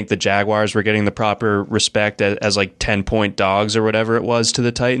I didn't think the Jaguars were getting the proper respect as 10-point dogs or whatever it was to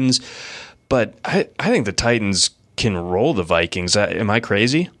the Titans. But I think the Titans can roll the Vikings. Am I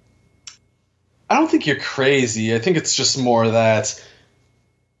crazy? I don't think you're crazy. I think it's just more that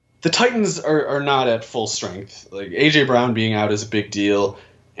the Titans are not at full strength. Like, A.J. Brown being out is a big deal.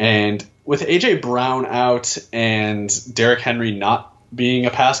 And with A.J. Brown out and Derrick Henry not being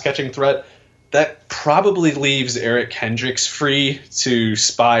a pass-catching threat, that probably leaves Eric Kendricks free to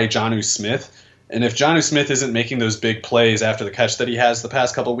spy Jonnu Smith. And if Jonnu Smith isn't making those big plays after the catch that he has the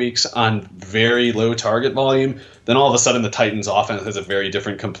past couple weeks on very low target volume, then all of a sudden the Titans offense has a very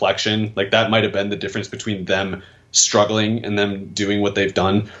different complexion. Like, that might have been the difference between them struggling and them doing what they've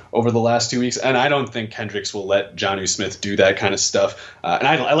done over the last 2 weeks. And I don't think Kendricks will let Jonnu Smith do that kind of stuff. And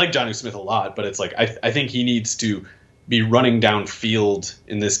I like Jonnu Smith a lot, but it's I think he needs to be running downfield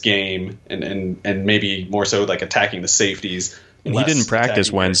in this game and maybe more so attacking the safeties. And he didn't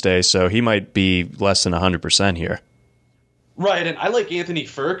practice Wednesday, so he might be less than 100% here. Right, and I like Anthony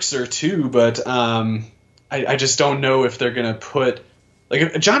Ferkser too, but I just don't know if they're going to put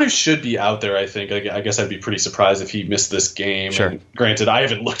Jonnu should be out there. I think. I guess I'd be pretty surprised if he missed this game. Sure. And granted, I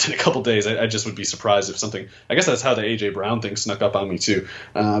haven't looked in a couple days. I just would be surprised if something. I guess that's how the A.J. Brown thing snuck up on me too.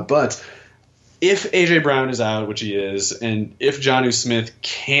 But if A.J. Brown is out, which he is, and if Jonnu Smith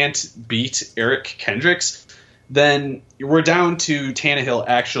can't beat Eric Kendricks, then we're down to Tannehill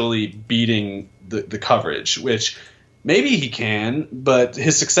actually beating the coverage, which maybe he can, but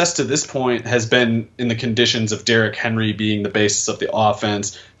his success to this point has been in the conditions of Derrick Henry being the basis of the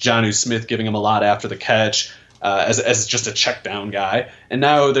offense, Jonnu Smith giving him a lot after the catch, as just a check down guy. And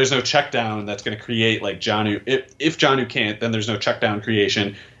now there's no check down that's going to create like Jonnu. If Jonnu can't, then there's no check down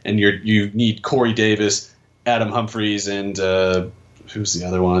creation, and you need Corey Davis, Adam Humphries, and who's the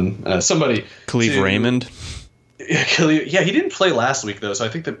other one? Somebody. Khalif Raymond. Yeah, he didn't play last week though, so I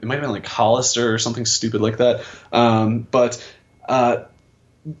think that it might have been like Hollister or something stupid like that.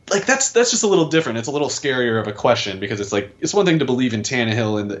 Like that's just a little different. It's a little scarier of a question because it's like it's one thing to believe in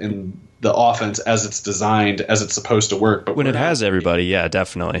Tannehill in the offense as it's designed, as it's supposed to work, but when it has everybody, yeah,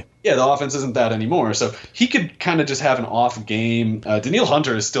 definitely. Yeah, the offense isn't that anymore. So he could kind of just have an off game. Danielle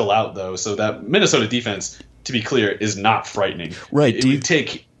Hunter is still out though, so that Minnesota defense, to be clear, is not frightening. Right. It would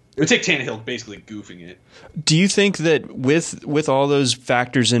take Tannehill basically goofing it. Do you think that with all those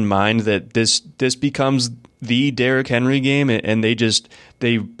factors in mind that this becomes the Derrick Henry game and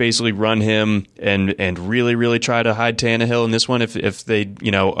they basically run him and really, really try to hide Tannehill in this one if they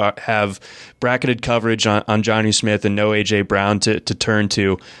have bracketed coverage on Jonnu Smith and no AJ Brown to turn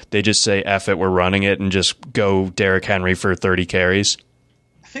to, they just say F it, we're running it and just go Derrick Henry for 30 carries?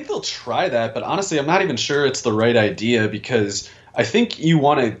 I think they'll try that, but honestly I'm not even sure it's the right idea because I think you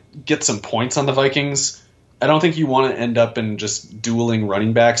want to get some points on the Vikings. I don't think you want to end up in just dueling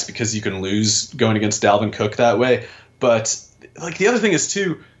running backs because you can lose going against Dalvin Cook that way. But like the other thing is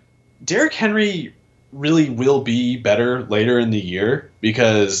too, Derrick Henry really will be better later in the year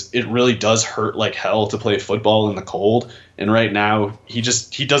because it really does hurt like hell to play football in the cold. And right now he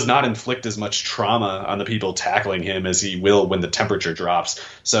does not inflict as much trauma on the people tackling him as he will when the temperature drops.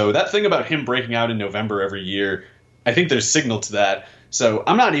 So that thing about him breaking out in November every year, I think there's signal to that. So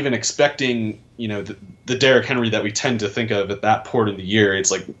I'm not even expecting, the Derrick Henry that we tend to think of at that point in the year.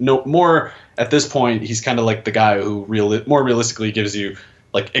 It's like no more at this point. He's kind of like the guy who more realistically gives you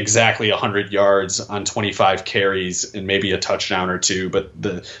like exactly 100 yards on 25 carries and maybe a touchdown or two. But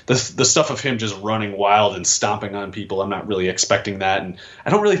the stuff of him just running wild and stomping on people, I'm not really expecting that. And I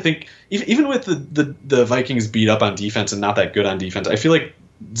don't really think even with the Vikings beat up on defense and not that good on defense, I feel like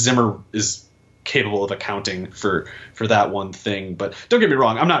Zimmer is capable of accounting for that one thing. But don't get me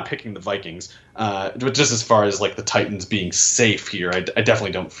wrong, I'm not picking the Vikings. But just as far as like the Titans being safe here, I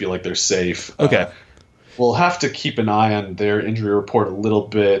definitely don't feel like they're safe. Okay. We'll have to keep an eye on their injury report a little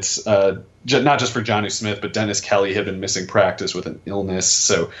bit, not just for Jonnu Smith, but Dennis Kelly had been missing practice with an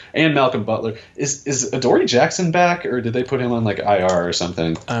illness. And Malcolm Butler. Is Adoree Jackson back, or did they put him on like IR or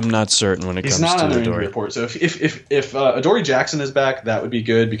something? I'm not certain when it comes to He's not on their Adoree. injury report. So if Adoree Jackson is back, that would be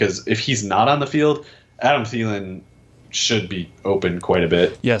good because if he's not on the field, Adam Thielen should be open quite a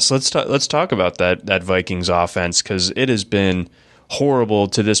bit. Yes, let's talk about that Vikings offense because it has been horrible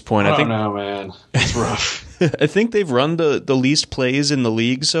to this point. I don't know, man. It's rough. I think they've run the least plays in the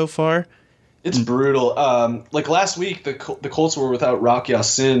league so far. It's brutal. Like last week, the Colts were without Rock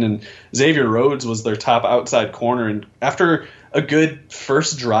Ya-Sin, and Xavier Rhodes was their top outside corner. And after a good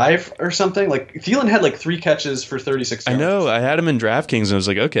first drive or something, like Thielen had like 3 catches for 36 yards. I know. I had him in DraftKings, and I was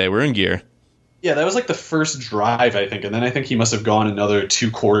like, okay, we're in gear. Yeah, that was like the first drive, I think. And then I think he must have gone another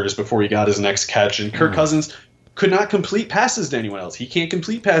 2 quarters before he got his next catch. And Kirk Cousins could not complete passes to anyone else. He can't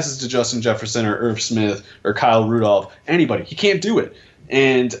complete passes to Justin Jefferson or Irv Smith or Kyle Rudolph, anybody. He can't do it.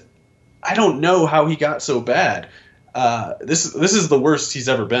 And I don't know how he got so bad. This is the worst he's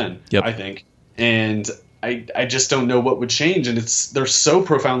ever been, I think. And I just don't know what would change. And they're so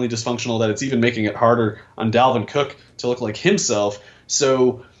profoundly dysfunctional that it's even making it harder on Dalvin Cook to look like himself.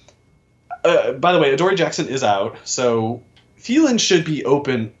 So, by the way, Adoree Jackson is out. So Thielen should be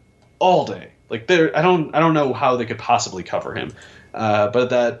open all day. Like I don't know how they could possibly cover him. But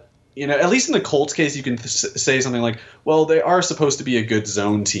that, at least in the Colts case, you can say something like, well, they are supposed to be a good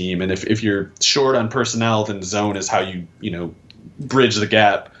zone team. And if you're short on personnel, then zone is how you bridge the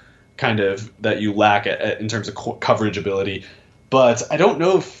gap kind of that you lack in terms of coverage ability. But I don't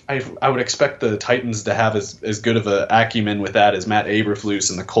know if I would expect the Titans to have as good of an acumen with that as Matt Eberflus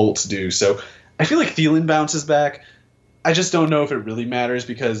and the Colts do. So I feel like Thielen bounces back. I just don't know if it really matters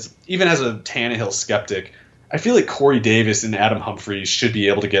because even as a Tannehill skeptic, I feel like Corey Davis and Adam Humphries should be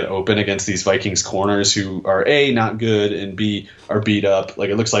able to get open against these Vikings corners who are A, not good, and B, are beat up.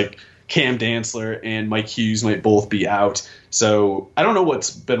 Like it looks like Cam Dantzler and Mike Hughes might both be out. So I don't know what's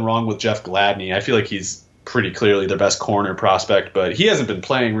been wrong with Jeff Gladney. I feel like he's pretty clearly their best corner prospect, but he hasn't been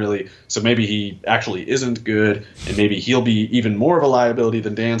playing really, so maybe he actually isn't good, and maybe he'll be even more of a liability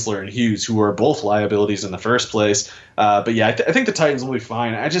than Dantzler and Hughes, who are both liabilities in the first place. But yeah, I think the Titans will be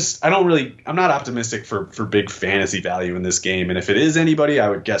fine. I'm not optimistic for big fantasy value in this game, and if it is anybody, I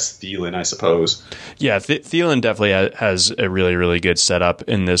would guess Thielen, I suppose. Yeah, Thielen definitely has a really, really good setup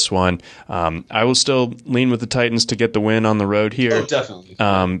in this one. I will still lean with the Titans to get the win on the road here. Oh, definitely.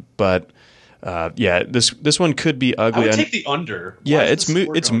 This one could be ugly. I would take the under. Yeah,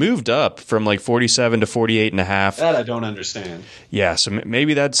 it's moved up from like 47 to 48.5. That I don't understand. Yeah, so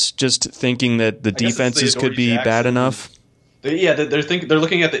maybe that's just thinking that the defenses could be bad enough. They're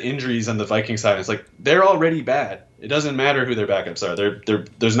looking at the injuries on the Viking side. It's like they're already bad. It doesn't matter who their backups are.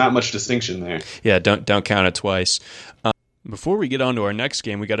 There's not much distinction there. Yeah, don't count it twice. Before we get on to our next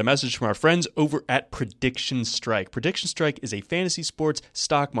game, we got a message from our friends over at Prediction Strike. Prediction Strike is a fantasy sports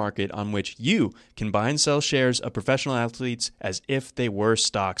stock market on which you can buy and sell shares of professional athletes as if they were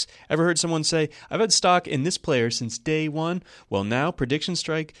stocks. Ever heard someone say, I've had stock in this player since day one? Well, now Prediction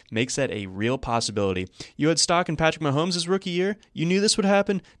Strike makes that a real possibility. You had stock in Patrick Mahomes' rookie year? You knew this would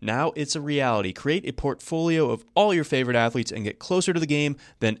happen? Now it's a reality. Create a portfolio of all your favorite athletes and get closer to the game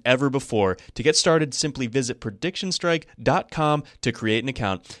than ever before. To get started, simply visit PredictionStrike.com to create an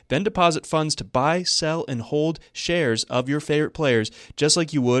account. Then deposit funds to buy, sell, and hold shares of your favorite players, just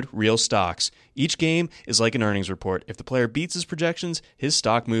like you would real stocks. Each game is like an earnings report. If the player beats his projections, his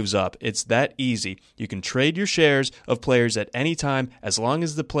stock moves up. It's that easy. You can trade your shares of players at any time as long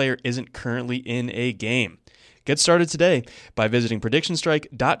as the player isn't currently in a game. Get started today by visiting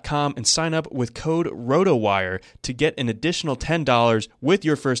PredictionStrike.com and sign up with code ROTOWIRE to get an additional $10 with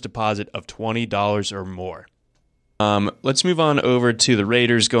your first deposit of $20 or more. Let's move on over to the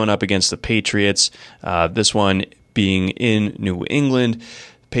Raiders going up against the Patriots. This one being in New England.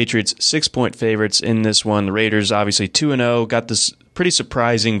 Patriots 6-point favorites in this one. The Raiders obviously 2-0. Got this pretty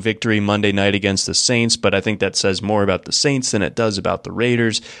surprising victory Monday night against the Saints, but I think that says more about the Saints than it does about the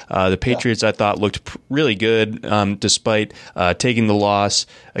Raiders. The Patriots, I thought, looked really good despite taking the loss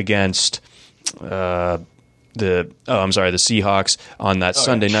against the Seahawks on that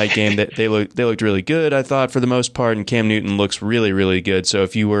Sunday night game. They looked really good, I thought, for the most part, and Cam Newton looks really, really good. So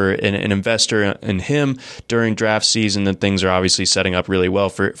if you were an investor in him during draft season, then things are obviously setting up really well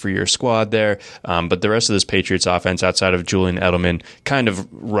for your squad there. But the rest of this Patriots offense, outside of Julian Edelman, kind of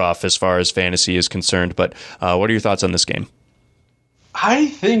rough as far as fantasy is concerned. But what are your thoughts on this game? I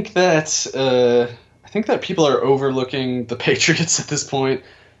think that people are overlooking the Patriots at this point.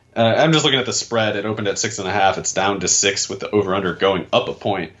 I'm just looking at the spread. It opened at 6.5. It's down to 6 with the over/under going up a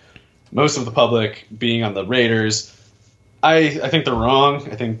point. Most of the public being on the Raiders. I think they're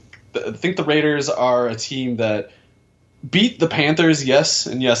wrong. I think the Raiders are a team that beat the Panthers, yes,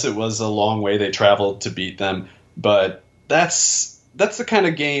 and yes, it was a long way they traveled to beat them. But that's the kind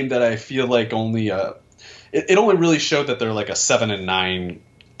of game that I feel like it only really showed that they're like a 7-9.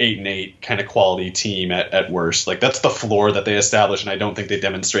 8-8 kind of quality team at worst. Like that's the floor that they established, and I don't think they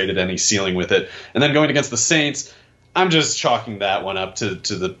demonstrated any ceiling with it. And then going against the Saints, I'm just chalking that one up to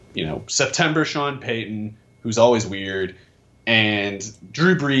the September Sean Payton, who's always weird, and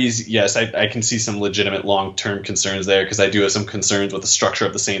Drew Brees. Yes, I can see some legitimate long-term concerns there because I do have some concerns with the structure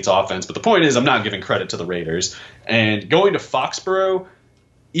of the Saints offense. But the point is, I'm not giving credit to the Raiders. And going to Foxborough,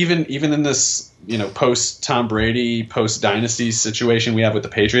 even in this post Tom Brady, post dynasty situation we have with the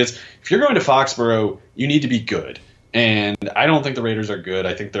Patriots, if you're going to Foxborough, you need to be good. And I don't think the Raiders are good.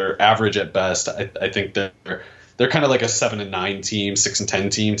 I think they're average at best. I think they're kind of like a 7-9 team,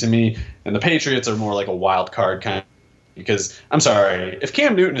 6-10 team to me. And the Patriots are more like a wild card kind of. Because I'm sorry, if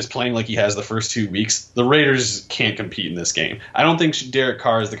Cam Newton is playing like he has the first 2 weeks, the Raiders can't compete in this game. I don't think Derek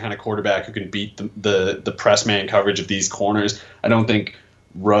Carr is the kind of quarterback who can beat the press man coverage of these corners. I don't think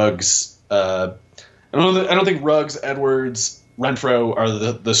Ruggs, I don't think Ruggs, Edwards, Renfro are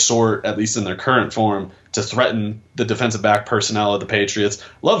the sort, at least in their current form, to threaten the defensive back personnel of the Patriots.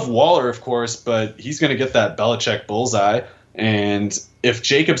 Love Waller, of course, but he's going to get that Belichick bullseye. And if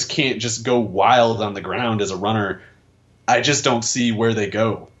Jacobs can't just go wild on the ground as a runner, I just don't see where they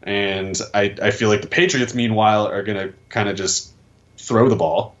go. And I feel like the Patriots, meanwhile, are going to kind of just throw the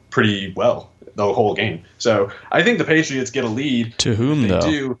ball pretty well the whole game. So I think the Patriots get a lead. To whom,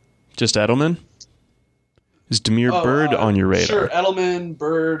 though? Just Edelman? Is Damiere Byrd on your radar? Sure, Edelman,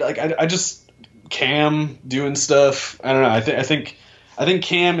 Byrd. Like I just Cam doing stuff. I don't know. I think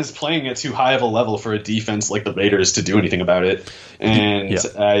Cam is playing at too high of a level for a defense like the Raiders to do anything about it. And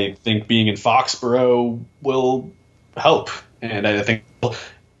I think being in Foxborough will help. And I think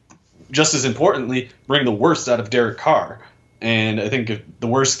just as importantly, bring the worst out of Derek Carr. And I think if the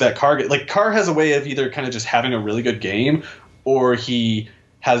worst that Carr Carr has a way of either kind of just having a really good game, or he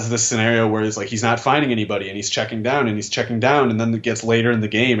has this scenario where it's like he's not finding anybody and he's checking down, and then it gets later in the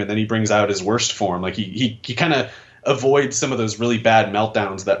game and then he brings out his worst form. Like he kind of avoid some of those really bad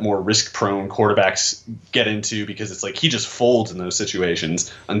meltdowns that more risk-prone quarterbacks get into, because it's like he just folds in those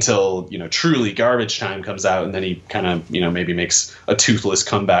situations until, truly garbage time comes out, and then he kind of, maybe makes a toothless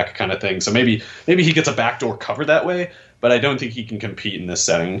comeback kind of thing. So maybe he gets a backdoor cover that way, but I don't think he can compete in this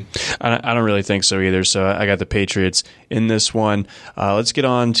setting. I don't really think so either, so I got the Patriots in this one. Let's get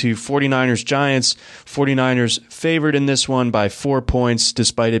on to 49ers-Giants. 49ers favored in this one by 4 points,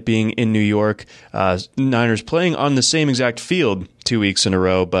 despite it being in New York. Niners playing on the same exact field 2 weeks in a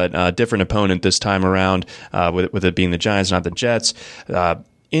row, but different opponent this time around, with it being the Giants, not the Jets.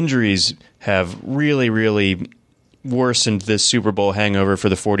 Injuries have really, really worsened this Super Bowl hangover for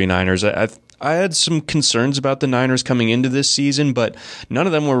the 49ers. I had some concerns about the Niners coming into this season, but none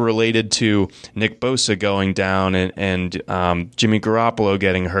of them were related to Nick Bosa going down and Jimmy Garoppolo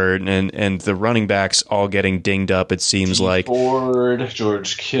getting hurt and the running backs all getting dinged up, it seems like. Ford,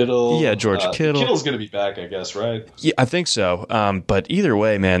 George Kittle. Yeah, George Kittle. Kittle's going to be back, I guess, right? Yeah, I think so. But either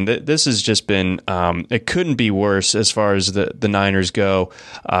way, man, this has just been it couldn't be worse as far as the Niners go.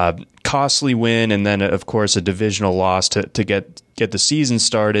 Costly win, and then, of course, a divisional loss to get the season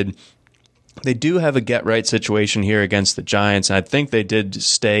started. They do have a get-right situation here against the Giants, and I think they did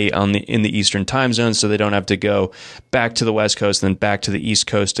stay in the Eastern time zone, so they don't have to go back to the West Coast and then back to the East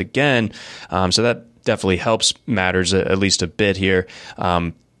Coast again. So that definitely helps matters at least a bit here.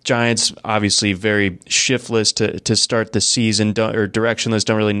 Giants obviously very shiftless to start the season, or directionless,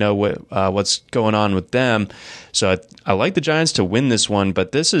 don't really know what's going on with them. So I like the Giants to win this one,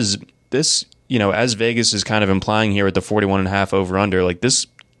 but this, as Vegas is kind of implying here with the 41.5 over-under, like this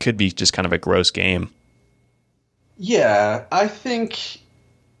could be just kind of a gross game. Yeah, I think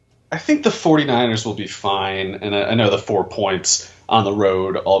the 49ers will be fine, and I know the 4 points on the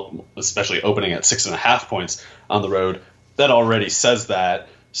road, especially opening at 6.5 points on the road, that already says that,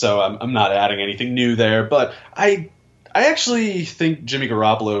 so I'm not adding anything new there, but I actually think Jimmy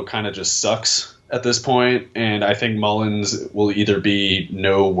Garoppolo kind of just sucks at this point, and I think Mullins will either be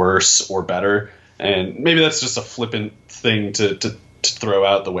no worse or better, and maybe that's just a flippant thing to throw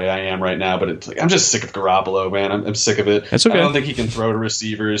out the way I am right now, but it's like I'm just sick of Garoppolo, man. I'm sick of it. That's okay. I don't think he can throw to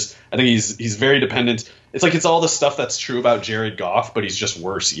receivers. I think he's very dependent. It's like it's all the stuff that's true about Jared Goff, but he's just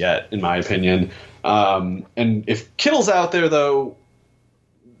worse yet, in my opinion. And if Kittle's out there, though,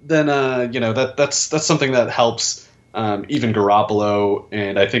 then that's something that helps even Garoppolo.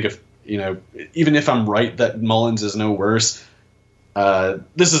 And I think even if I'm right that Mullins is no worse,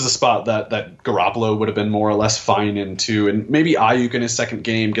 this is a spot that Garoppolo would have been more or less fine in too, and maybe Ayuk in his second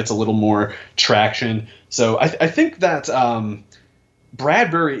game gets a little more traction. So I think that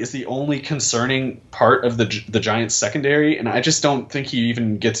Bradbury is the only concerning part of the Giants secondary, and I just don't think he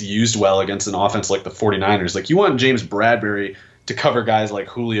even gets used well against an offense like the 49ers. Like, you want James Bradbury to cover guys like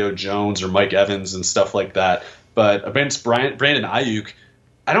Julio Jones or Mike Evans and stuff like that, but against Brandon Ayuk,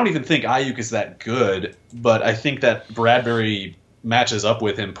 I don't even think Ayuk is that good, but I think that Bradbury matches up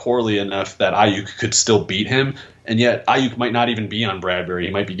with him poorly enough that Ayuk could still beat him, and yet Ayuk might not even be on Bradbury.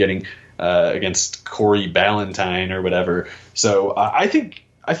 He might be getting against Corey Ballantyne or whatever. So I think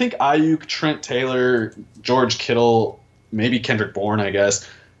Ayuk, Trent Taylor, George Kittle, maybe Kendrick Bourne, I guess,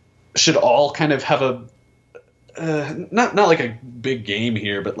 should all kind of have a not like a big game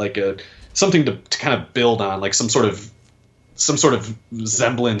here, but like something to kind of build on, like some sort of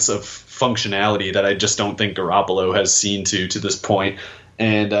semblance of functionality that I just don't think Garoppolo has seen to this point.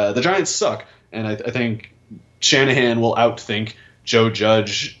 And the Giants suck, and I think Shanahan will outthink Joe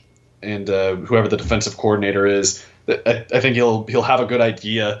Judge and whoever the defensive coordinator is. I think he'll have a good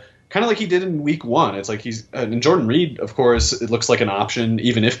idea, kind of like he did in Week 1. It's like and Jordan Reed, of course, it looks like an option,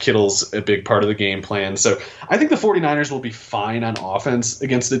 even if Kittle's a big part of the game plan. So I think the 49ers will be fine on offense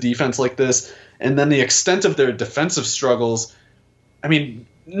against a defense like this. And then the extent of their defensive struggles, I mean,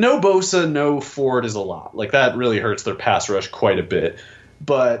 no Bosa, no Ford is a lot. Like, that really hurts their pass rush quite a bit.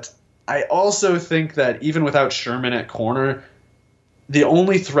 But I also think that even without Sherman at corner, the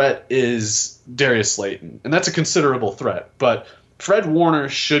only threat is Darius Slayton. And that's a considerable threat. But Fred Warner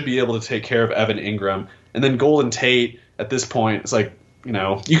should be able to take care of Evan Ingram. And then Golden Tate, at this point, it's like,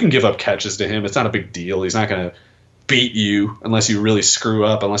 you can give up catches to him. It's not a big deal. He's not going to beat you unless you really screw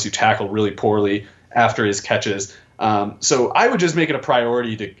up, unless you tackle really poorly after his catches. So I would just make it a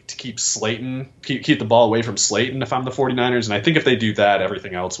priority to keep Slayton, keep the ball away from Slayton if I'm the 49ers. And I think if they do that,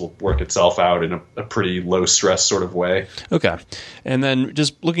 everything else will work itself out in a pretty low stress sort of way. Okay. And then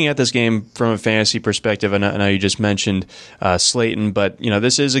just looking at this game from a fantasy perspective, I know you just mentioned Slayton, but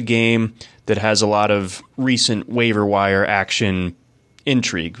this is a game that has a lot of recent waiver wire action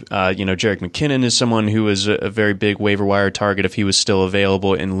intrigue. Jerick McKinnon is someone who is a very big waiver wire target if he was still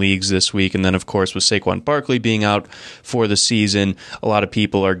available in leagues this week. And then, of course, with Saquon Barkley being out for the season, a lot of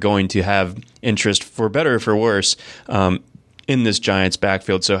people are going to have interest, for better or for worse, in this Giants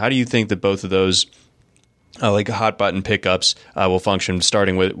backfield. So how do you think that both of those like hot button pickups will function,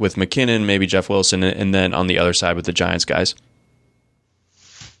 starting with McKinnon, maybe Jeff Wilson, and then on the other side with the Giants guys?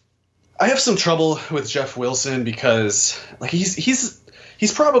 I have some trouble with Jeff Wilson because he's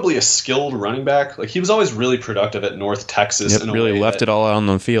probably a skilled running back. Like, he was always really productive at North Texas. Yep, really left it all out on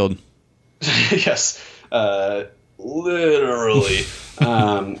the field. Yes, literally.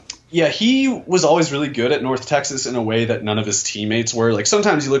 Yeah, he was always really good at North Texas in a way that none of his teammates were. Like,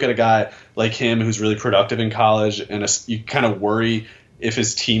 sometimes you look at a guy like him who's really productive in college, and you kind of worry if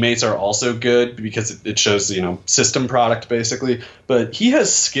his teammates are also good because it shows, system product basically. But he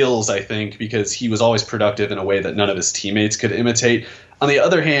has skills, I think, because he was always productive in a way that none of his teammates could imitate. On the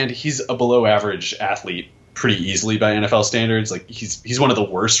other hand, he's a below average athlete pretty easily by NFL standards. Like, he's one of the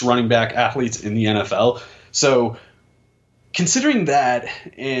worst running back athletes in the NFL. So considering that,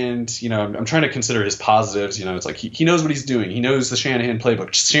 and I'm trying to consider his positives. It's like he knows what he's doing. He knows the Shanahan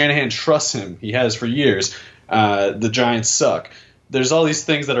playbook. Shanahan trusts him. He has for years. The Giants suck. There's all these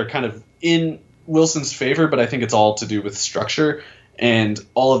things that are kind of in Wilson's favor, but I think it's all to do with structure, and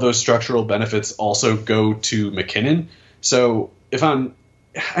all of those structural benefits also go to McKinnon. So I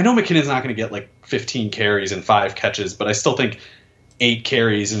know McKinnon's not going to get like 15 carries and 5 catches, but I still think 8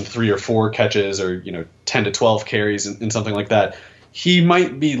 carries and 3 or 4 catches, or 10 to 12 carries and something like that, he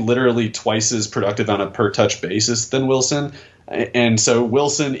might be literally twice as productive on a per touch basis than Wilson. And so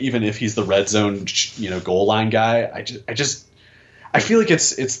Wilson, even if he's the red zone, goal line guy, I feel like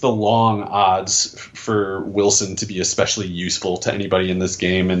it's the long odds for Wilson to be especially useful to anybody in this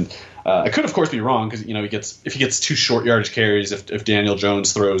game. And I could, of course, be wrong because if he gets 2 short yardage carries, if Daniel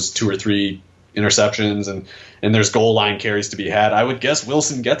Jones throws 2 or 3 interceptions and there's goal line carries to be had, I would guess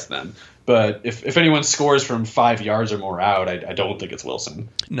Wilson gets them. But if anyone scores from 5 yards or more out, I don't think it's Wilson.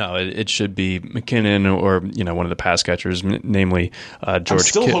 No, it should be McKinnon or one of the pass catchers, namely George. I'm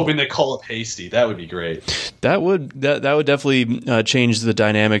still Kittle. hoping they call up Hasty. That would be great. That would definitely change the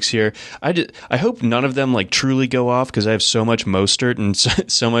dynamics here. I hope none of them truly go off because I have so much Mostert and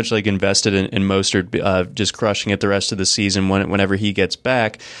so much invested in Mostert just crushing it the rest of the season whenever he gets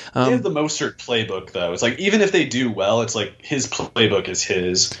back. They have the Mostert playbook though. It's like even if they do well, it's like his playbook is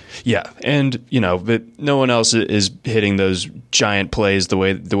his. Yeah. And but no one else is hitting those giant plays the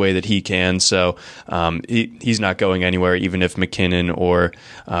way that he can. So he's not going anywhere, even if McKinnon or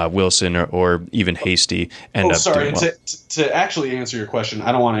Wilson or even Hasty end up doing well. To actually answer your question,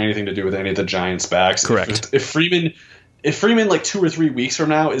 I don't want anything to do with any of the Giants' backs. Correct. If Freeman 2 or 3 weeks from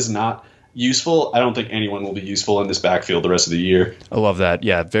now is not useful, I don't think anyone will be useful in this backfield the rest of the year. I love that.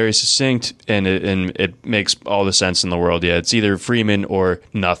 Yeah, very succinct, and it makes all the sense in the world. Yeah, it's either Freeman or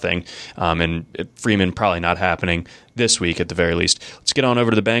nothing, and Freeman probably not happening this week at the very least. Let's get on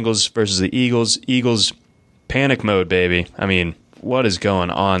over to the Bengals versus the Eagles. Eagles panic mode, baby. I mean, what is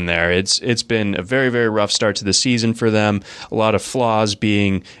going on there? It's been a very, very rough start to the season for them. A lot of flaws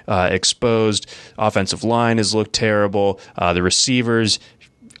being exposed. Offensive line has looked terrible. The receivers,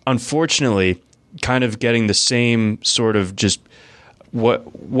 unfortunately, kind of getting the same sort of just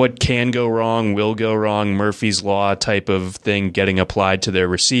what can go wrong will go wrong, Murphy's Law type of thing getting applied to their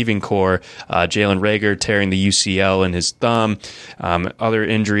receiving core. Jalen Reagor tearing the UCL in his thumb, other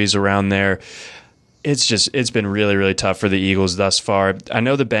injuries around there. It's been really, really tough for the Eagles thus far. I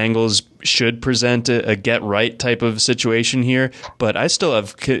know the Bengals should present a get-right type of situation here, but I still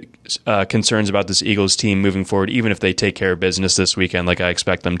have concerns about this Eagles team moving forward, even if they take care of business this weekend like I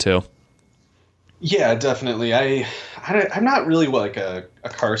expect them to. Yeah, definitely. I'm not really like a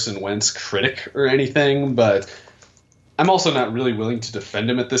Carson Wentz critic or anything, but I'm also not really willing to defend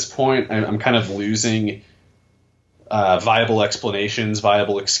him at this point. I'm kind of losing viable explanations,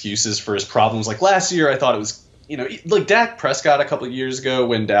 viable excuses for his problems. Like last year, I thought it was, like Dak Prescott a couple of years ago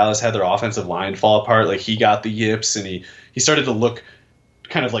when Dallas had their offensive line fall apart. Like he got the yips and he started to look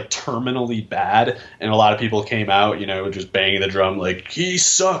kind of like terminally bad. And a lot of people came out, just banging the drum like, he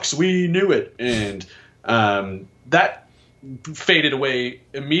sucks, we knew it. And that faded away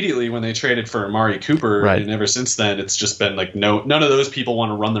immediately when they traded for Amari Cooper, right. And ever since then it's just been like none of those people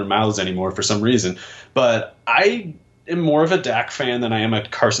want to run their mouths anymore for some reason. But I am more of a Dak fan than I am a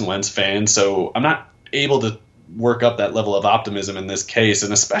Carson Wentz fan, so I'm not able to work up that level of optimism in this case,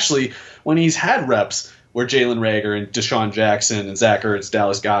 and especially when he's had reps where Jalen Reagor and Deshaun Jackson and Zach Ertz,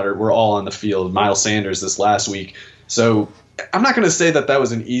 Dallas Goedert were all on the field, Miles Sanders this last week. So I'm not going to say that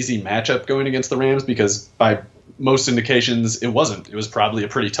was an easy matchup going against the Rams, because by most indications it wasn't. It was probably a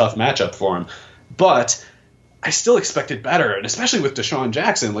pretty tough matchup for him. But I still expected better, and especially with Deshaun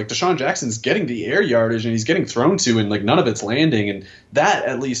Jackson. Like, Deshaun Jackson's getting the air yardage and he's getting thrown to, and like none of it's landing, and that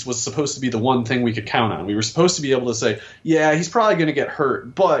at least was supposed to be the one thing we could count on. We were supposed to be able to say, yeah, he's probably going to get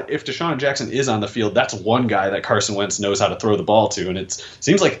hurt, but if Deshaun Jackson is on the field, that's one guy that Carson Wentz knows how to throw the ball to, and it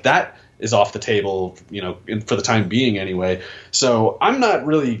seems like that is off the table, for the time being anyway. So I'm not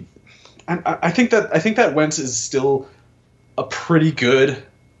really. I think that Wentz is still a pretty good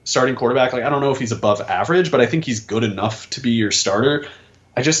starting quarterback. Like, I don't know if he's above average, but I think he's good enough to be your starter.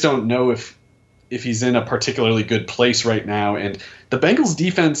 I just don't know if he's in a particularly good place right now. And the Bengals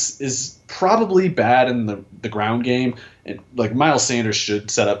defense is probably bad in the ground game. And like, Miles Sanders should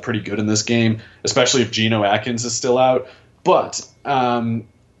set up pretty good in this game, especially if Geno Atkins is still out. But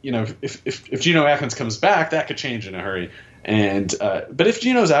if Geno Atkins comes back, that could change in a hurry. And but if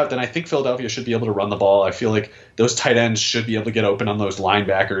Geno's out, then I think Philadelphia should be able to run the ball. I feel like those tight ends should be able to get open on those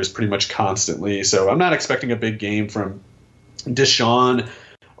linebackers pretty much constantly. So I'm not expecting a big game from Deshaun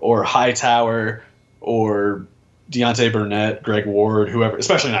or Hightower or Deontay Burnett, Greg Ward, whoever,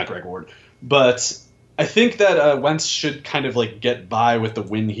 especially not Greg Ward. But I think that Wentz should kind of like get by with the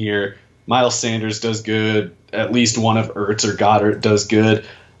win here. Miles Sanders does good. At least one of Ertz or Goddard does good.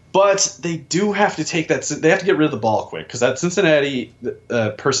 But they do have to they have to get rid of the ball quick, because that Cincinnati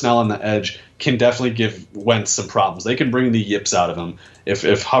personnel on the edge can definitely give Wentz some problems. They can bring the yips out of him.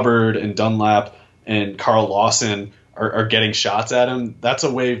 If Hubbard and Dunlap and Carl Lawson are getting shots at him, that's a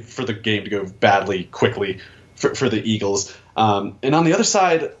way for the game to go badly quickly for the Eagles. And on the other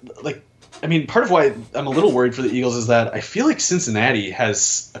side, part of why I'm a little worried for the Eagles is that I feel like Cincinnati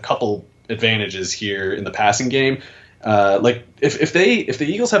has a couple advantages here in the passing game. If the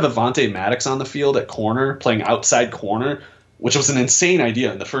Eagles have Avonte Maddox on the field at corner, playing outside corner, which was an insane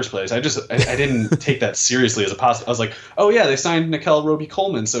idea in the first place. I didn't take that seriously as a possible. I was like, oh yeah, they signed Nickel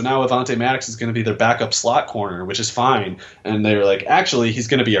Roby-Coleman, so now Avonte Maddox is going to be their backup slot corner, which is fine. And they were like, actually, he's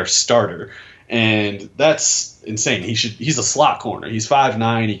going to be our starter, and that's insane. He's a slot corner. He's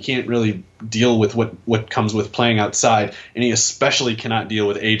 5'9". He can't really deal with what comes with playing outside, and he especially cannot deal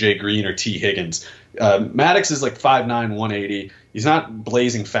with AJ Green or T. Higgins. Maddox is like 5'9", 180. He's not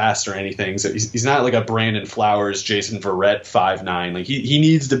blazing fast or anything. So he's not like a Brandon Flowers, Jason Verrett 5'9". Like he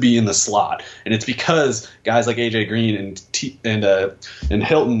needs to be in the slot, and it's because guys like AJ Green and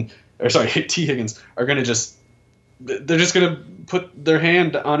Hilton, or sorry, T. Higgins are going to they're just going to put their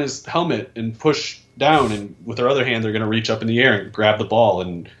hand on his helmet and push down, and with their other hand they're going to reach up in the air and grab the ball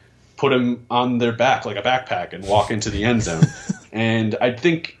and put him on their back like a backpack and walk into the end zone. And I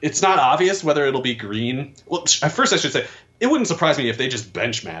think it's not obvious whether it'll be Green. Well, at first I should say, it wouldn't surprise me if they just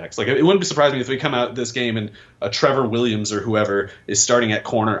bench Maddox. Like, it wouldn't surprise me if we come out this game and Trevor Williams or whoever is starting at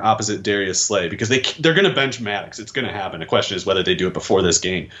corner opposite Darius Slay, because they're going to bench Maddox. It's going to happen. The question is whether they do it before this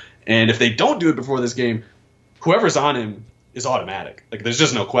game. And if they don't do it before this game, whoever's on him is automatic. Like, there's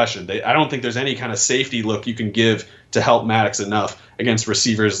just no question. I don't think there's any kind of safety look you can give to help Maddox enough against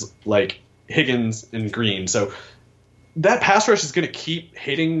receivers like Higgins and Green. So that pass rush is going to keep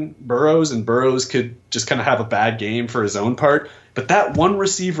hitting Burrows, and Burrows could just kind of have a bad game for his own part. But that one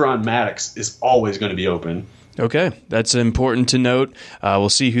receiver on Maddox is always going to be open. Okay, that's important to note. We'll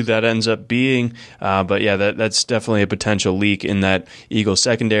see who that ends up being. But yeah, that's definitely a potential leak in that Eagles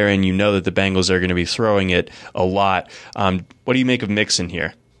secondary, and you know that the Bengals are going to be throwing it a lot. What do you make of Mixon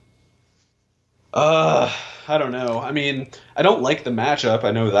here? I don't know. I mean, I don't like the matchup.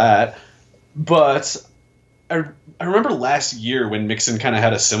 I know that. But I remember last year when Mixon kind of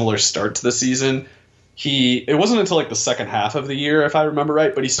had a similar start to the season. It wasn't until like the second half of the year, if I remember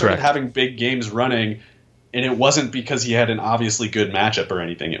right, but he started having big games running, and it wasn't because he had an obviously good matchup or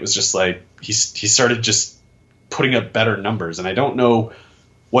anything. It was just like he started just putting up better numbers, and I don't know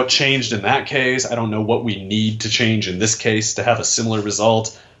what changed in that case. I don't know what we need to change in this case to have a similar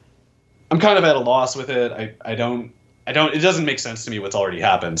result. I'm kind of at a loss with it. I don't. It doesn't make sense to me what's already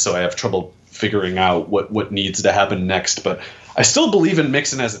happened, so I have trouble figuring out what needs to happen next. But I still believe in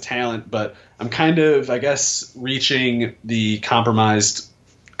Mixon as a talent, but I'm kind of, I guess, reaching the compromised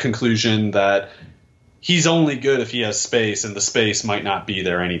conclusion that he's only good if he has space, and the space might not be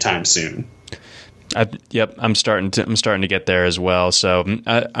there anytime soon. Yep, I'm starting to get there as well. So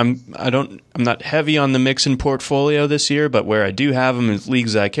I'm not heavy on the Mixon portfolio this year, but where I do have him in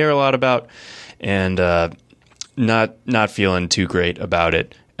leagues I care a lot about, and not feeling too great about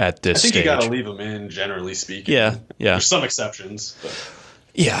it at this stage. I think you got to leave him in, generally speaking. Yeah. There's some exceptions, but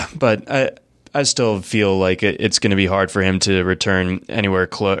yeah, but I still feel like it's going to be hard for him to return anywhere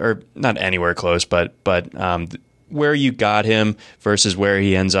close, or not anywhere close, but where you got him versus where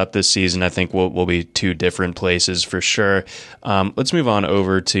he ends up this season, I think will be two different places for sure. Let's move on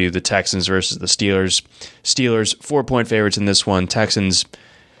over to the Texans versus the Steelers. Steelers 4-point favorites in this one. Texans,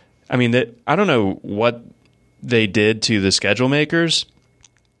 I mean, I don't know what they did to the schedule makers,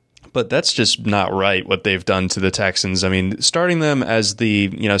 but that's just not right what they've done to the Texans. I mean, starting them as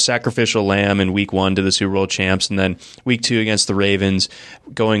the sacrificial lamb in week 1 to the Super Bowl champs, and then week 2 against the Ravens,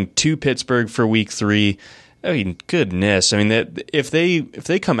 going to Pittsburgh for week 3. I mean, goodness. I mean, if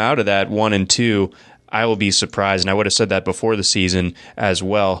they come out of that 1-2, I will be surprised, and I would have said that before the season as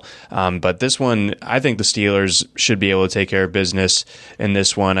well. But this one, I think the Steelers should be able to take care of business in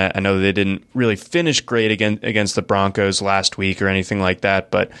this one. I know they didn't really finish great against the Broncos last week or anything like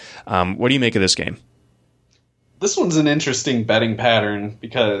that, but what do you make of this game? This one's an interesting betting pattern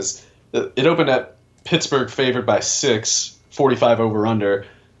because it opened at Pittsburgh favored by 6, 45 over-under.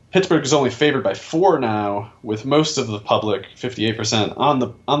 Pittsburgh is only favored by 4 now, with most of the public, 58%, on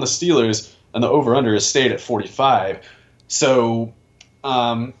the Steelers, and the over-under is stayed at 45. So,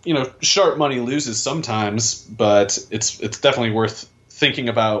 sharp money loses sometimes, but it's definitely worth thinking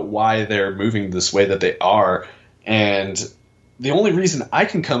about why they're moving this way that they are. And the only reason I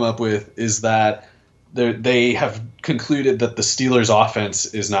can come up with is that they have concluded that the Steelers' offense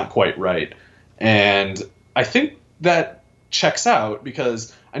is not quite right. And I think that checks out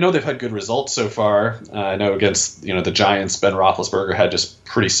because I know they've had good results so far. I know against the Giants, Ben Roethlisberger had just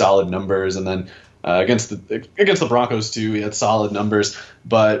pretty solid numbers, and then against the Broncos too, he had solid numbers.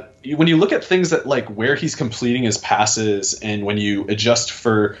 But when you look at things that like where he's completing his passes, and when you adjust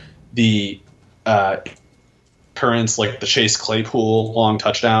for the occurrence like the Chase Claypool long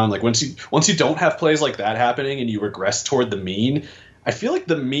touchdown, like once you don't have plays like that happening and you regress toward the mean, I feel like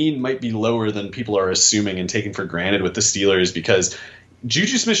the mean might be lower than people are assuming and taking for granted with the Steelers, because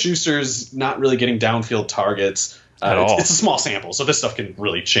Juju Smith-Schuster's not really getting downfield targets at all. It's a small sample, so this stuff can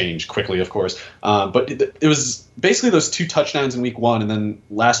really change quickly, of course. But it was basically those 2 touchdowns in week 1, and then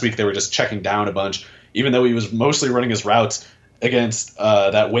last week they were just checking down a bunch, even though he was mostly running his routes against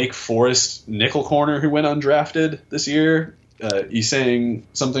that Wake Forest nickel corner who went undrafted this year. He's saying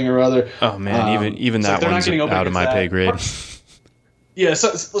something or other. Oh, man, even that one's out of my pay grade. Yeah,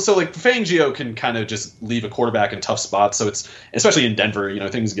 so like Fangio can kind of just leave a quarterback in tough spots. So it's especially in Denver,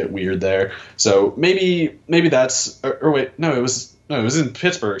 things get weird there. So maybe that's or wait, no, it was in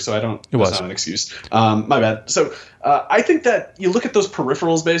Pittsburgh. So that's not an excuse. My bad. So I think that you look at those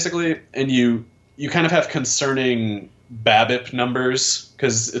peripherals basically, and you kind of have concerning BABIP numbers,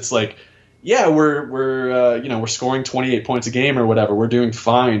 because it's like, yeah, we're scoring 28 points a game or whatever. We're doing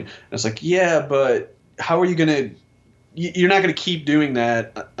fine. And it's like, yeah, but how are you gonna? You're not going to keep doing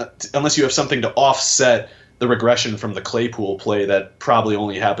that unless you have something to offset the regression from the Claypool play that probably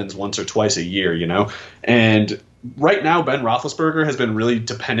only happens once or twice a year, And right now, Ben Roethlisberger has been really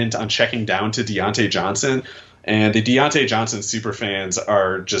dependent on checking down to Deontay Johnson, and the Deontay Johnson superfans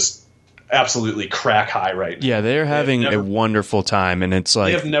are just absolutely crack high right now. Yeah, they're having a wonderful time, and it's like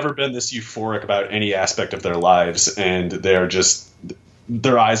they have never been this euphoric about any aspect of their lives, and they're just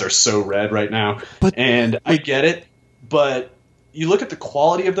their eyes are so red right now. And I get it. But you look at the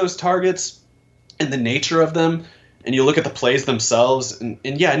quality of those targets and the nature of them, and you look at the plays themselves, and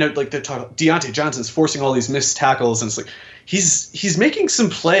yeah, I know like they're talking. Deontay Johnson's forcing all these missed tackles, and it's like he's making some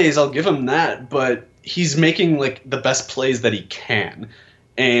plays. I'll give him that, but he's making like the best plays that he can,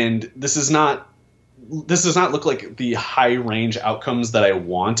 and this does not look like the high range outcomes that I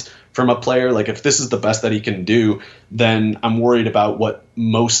want from a player. Like if this is the best that he can do, then I'm worried about what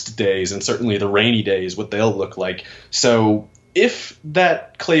most days, and certainly the rainy days, what they'll look like. So if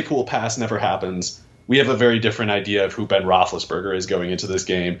that Claypool pass never happens, we have a very different idea of who Ben Roethlisberger is going into this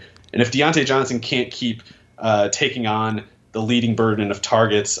game. And if Deontay Johnson can't keep taking on the leading burden of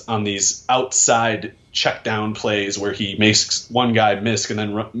targets on these outside check down plays where he makes one guy miss and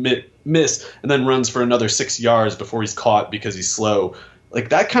then runs for another 6 yards before he's caught because he's slow, like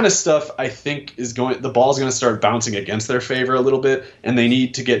that kind of stuff, I think the ball's going to start bouncing against their favor a little bit, and they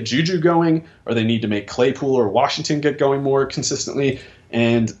need to get Juju going, or they need to make Claypool or Washington get going more consistently.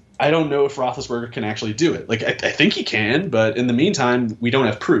 And I don't know if Roethlisberger can actually do it. Like, I think he can, but in the meantime, we don't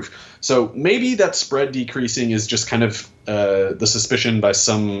have proof. So maybe that spread decreasing is just kind of the suspicion by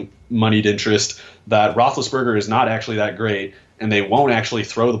some moneyed interest that Roethlisberger is not actually that great, and they won't actually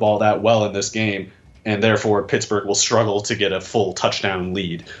throw the ball that well in this game, and therefore Pittsburgh will struggle to get a full touchdown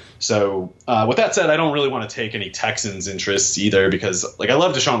lead. So with that said, I don't really want to take any Texans interests either, because like I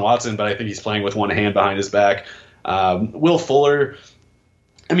love Deshaun Watson, but I think he's playing with one hand behind his back. Will Fuller,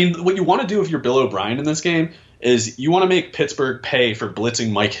 I mean, what you want to do if you're Bill O'Brien in this game is you want to make Pittsburgh pay for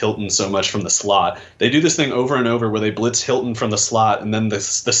blitzing Mike Hilton so much from the slot. They do this thing over and over where they blitz Hilton from the slot, and then the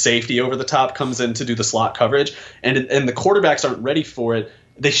safety over the top comes in to do the slot coverage, and the quarterbacks aren't ready for it.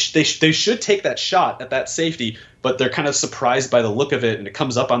 They should take that shot at that safety, but they're kind of surprised by the look of it, and it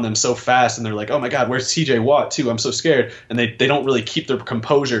comes up on them so fast, and they're like, oh my God, where's TJ Watt too? I'm so scared. And they don't really keep their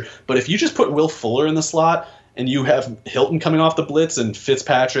composure. But if you just put Will Fuller in the slot, and you have Hilton coming off the blitz and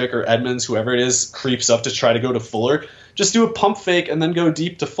Fitzpatrick or Edmonds, whoever it is, creeps up to try to go to Fuller, just do a pump fake and then go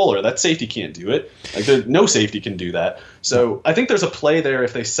deep to Fuller. That safety can't do it. Like, no safety can do that. So I think there's a play there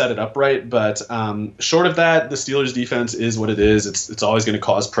if they set it up right. But short of that, the Steelers' defense is what it is. It's always going to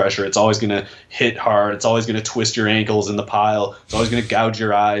cause pressure. It's always going to hit hard. It's always going to twist your ankles in the pile. It's always going to gouge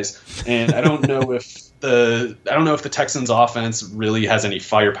your eyes. And I don't know if the Texans' offense really has any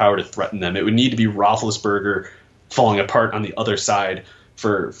firepower to threaten them. It would need to be Roethlisberger falling apart on the other side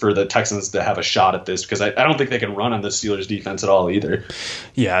for the Texans to have a shot at this, because I don't think they can run on the Steelers' defense at all either.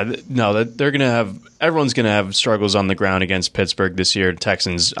 Yeah, no, everyone's going to have struggles on the ground against Pittsburgh this year.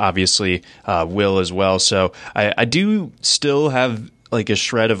 Texans obviously will as well. So I do still have like a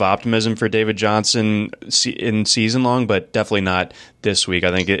shred of optimism for David Johnson in season long, but definitely not this week.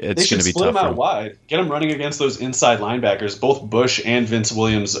 I think it's going to be tough. Split him out wide. Get him running against those inside linebackers. Both Bush and Vince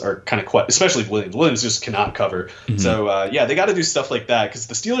Williams are kind of quite, especially Williams. Williams just cannot cover. Mm-hmm. So they got to do stuff like that, because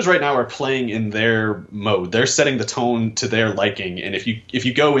the Steelers right now are playing in their mode. They're setting the tone to their liking, and if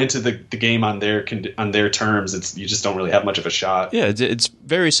you go into the game on their terms, you just don't really have much of a shot. Yeah, it's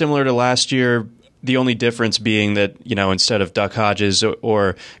very similar to last year. The only difference being that, instead of Duck Hodges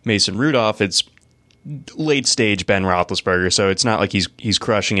or Mason Rudolph, it's late stage Ben Roethlisberger. So it's not like he's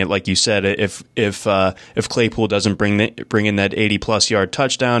crushing it, like you said. If Claypool doesn't bring in that 80+ yard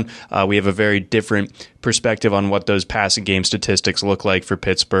touchdown, we have a very different perspective on what those passing game statistics look like for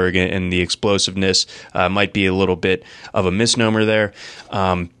Pittsburgh, and the explosiveness might be a little bit of a misnomer there.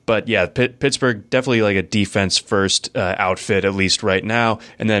 But yeah, Pittsburgh definitely like a defense first outfit, at least right now.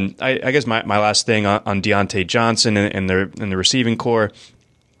 And then I guess my last thing on Deontay Johnson and the receiving core.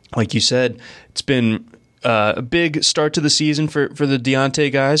 Like you said, it's been a big start to the season for the Deontay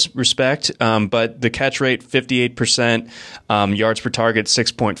guys. Respect. But the catch rate, 58%. Yards per target,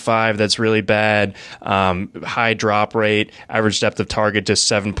 6.5. That's really bad. High drop rate. Average depth of target, just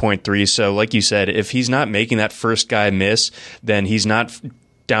 7.3. So like you said, if he's not making that first guy miss, then he's not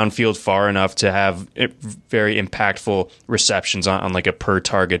downfield far enough to have very impactful receptions on like a per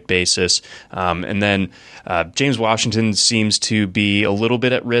target basis. And then James Washington seems to be a little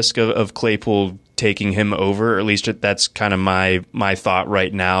bit at risk of Claypool taking him over, or at least that's kind of my thought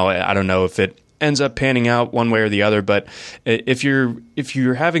right now. I don't know if it ends up panning out one way or the other, but if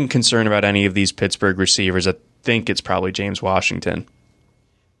you're having concern about any of these Pittsburgh receivers, I think it's probably James Washington.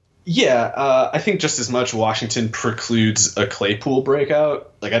 Yeah, I think just as much Washington precludes a Claypool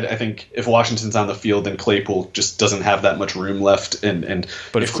breakout. Like I think if Washington's on the field, then Claypool just doesn't have that much room left.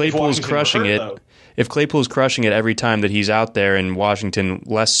 But if Claypool's crushing it, if Claypool's crushing it every time that he's out there, and Washington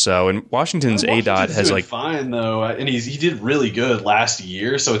less so, and Washington's ADOT has like fine though, and he did really good last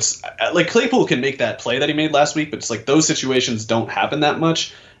year. So it's like Claypool can make that play that he made last week, but it's like those situations don't happen that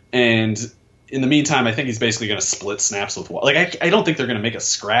much, and in the meantime, I think he's basically going to split snaps with I don't think they're going to make a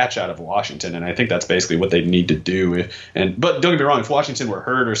scratch out of Washington, and I think that's basically what they need to do. But don't get me wrong, if Washington were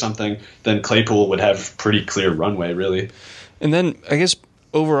hurt or something, then Claypool would have pretty clear runway, really. And then I guess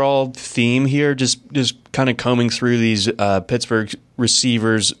overall theme here, just kind of combing through these Pittsburgh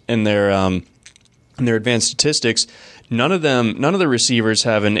receivers and their advanced statistics, none of the receivers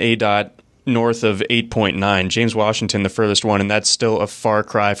have an ADOT north of 8.9. James Washington, the furthest one, and that's still a far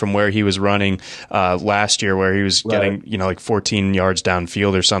cry from where he was running last year, where he was getting like 14 yards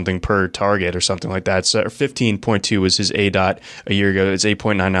downfield or something per target or something like that. So 15.2 was his ADOT a year ago. It's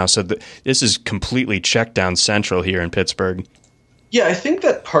 8.9 now. So this is completely check down central here in Pittsburgh. Yeah, I think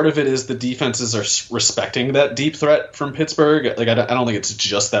that part of it is the defenses are respecting that deep threat from Pittsburgh. Like I don't think it's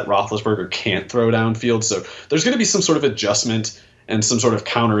just that Roethlisberger can't throw downfield. So there's going to be some sort of adjustment and some sort of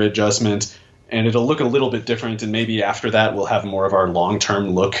counter adjustment, and it'll look a little bit different. And maybe after that, we'll have more of our long-term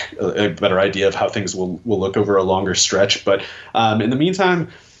look, a better idea of how things will look over a longer stretch. But in the meantime,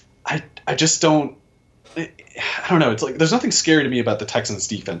 I just don't. I don't know. It's like there's nothing scary to me about the Texans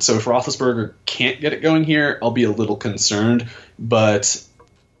defense. So if Roethlisberger can't get it going here, I'll be a little concerned. But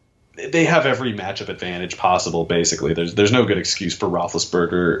they have every matchup advantage possible. Basically, there's no good excuse for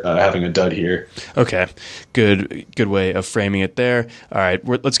Roethlisberger having a dud here. Okay, good way of framing it there. All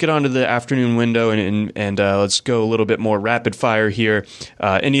right, let's get on to the afternoon window and let's go a little bit more rapid fire here.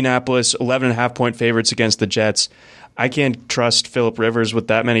 Indianapolis 11.5-point favorites against the Jets. I can't trust Phillip Rivers with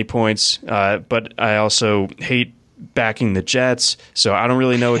that many points, but I also hate backing the Jets, so I don't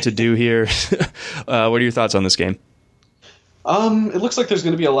really know what to do here. What are your thoughts on this game? It looks like there's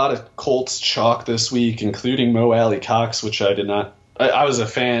going to be a lot of Colts chalk this week, including Mo Alley-Cox, which I did not. I was a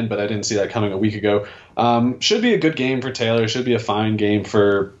fan, but I didn't see that coming a week ago. Should be a good game for Taylor. Should be a fine game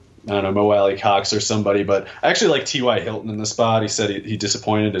for, I don't know, Mo Alley-Cox or somebody. But I actually like T.Y. Hilton in the spot. He said he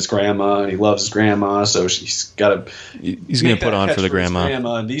disappointed his grandma, and he loves his grandma, so he's got to. He's going to put on for the grandma.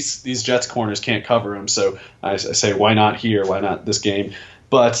 And these Jets corners can't cover him, so I say, why not here? Why not this game?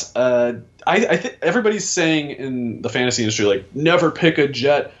 But I think everybody's saying in the fantasy industry, like, never pick a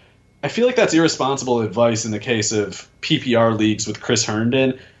Jet. I feel like that's irresponsible advice in the case of PPR leagues with Chris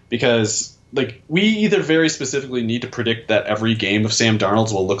Herndon, because like we either very specifically need to predict that every game of Sam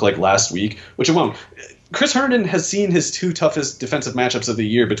Darnold's will look like last week, which it won't. Chris Herndon has seen his two toughest defensive matchups of the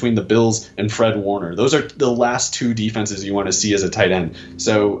year between the Bills and Fred Warner. Those are the last two defenses you want to see as a tight end.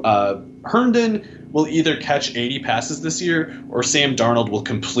 So Herndon will either catch 80 passes this year or Sam Darnold will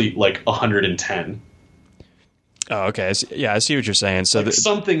complete like 110. Oh, okay. Yeah, I see what you're saying. So like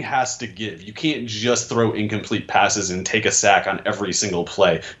something has to give. You can't just throw incomplete passes and take a sack on every single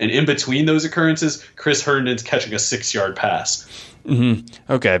play. And in between those occurrences, Chris Herndon's catching a 6-yard pass.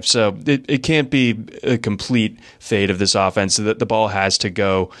 Mm-hmm. Okay, so it can't be a complete fade of this offense. The ball has to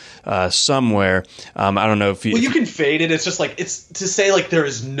go somewhere. I don't know if you... Well, you can fade it. It's just like, it's to say like there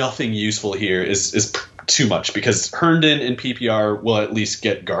is nothing useful here is too much, because Herndon in PPR will at least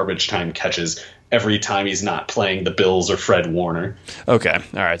get garbage time catches every time he's not playing the Bills or Fred Warner. Okay.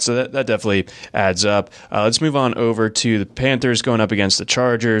 All right. So that definitely adds up. Let's move on over to the Panthers going up against the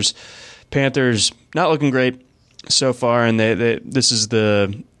Chargers. Panthers not looking great so far, and this is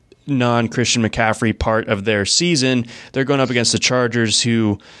the non-Christian McCaffrey part of their season. They're going up against the Chargers,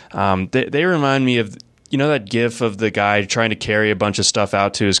 who they remind me of, you know, that gif of the guy trying to carry a bunch of stuff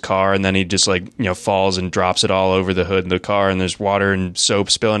out to his car, and then he just falls and drops it all over the hood of the car, and there's water and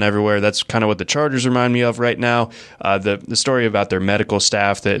soap spilling everywhere. That's kind of what the Chargers remind me of right now. The story about their medical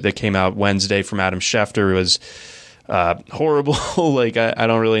staff that came out Wednesday from Adam Schefter was horrible. Like I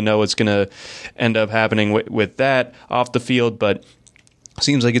don't really know what's going to end up happening with that off the field, but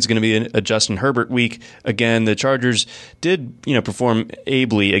seems like it's going to be a Justin Herbert week again. The Chargers did, perform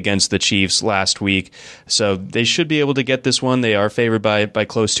ably against the Chiefs last week, so they should be able to get this one. They are favored by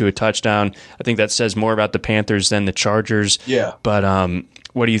close to a touchdown. I think that says more about the Panthers than the Chargers. Yeah. But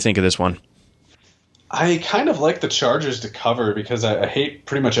what do you think of this one? I kind of like the Chargers to cover because I hate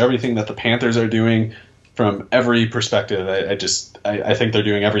pretty much everything that the Panthers are doing from every perspective. I think they're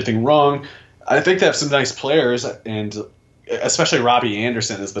doing everything wrong. I think they have some nice players, and especially Robbie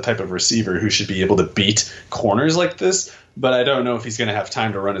Anderson is the type of receiver who should be able to beat corners like this, but I don't know if he's going to have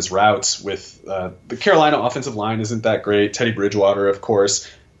time to run his routes with the Carolina offensive line isn't that great. Teddy Bridgewater, of course,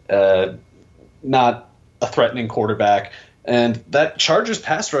 not a threatening quarterback. And that Chargers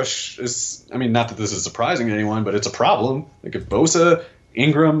pass rush is, not that this is surprising to anyone, but it's a problem. Like if Bosa,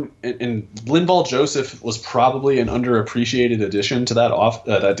 Ingram, and Linval Joseph was probably an underappreciated addition to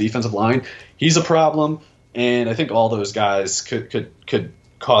that defensive line. He's a problem. And I think all those guys could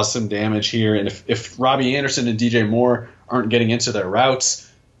cause some damage here. And if Robbie Anderson and DJ Moore aren't getting into their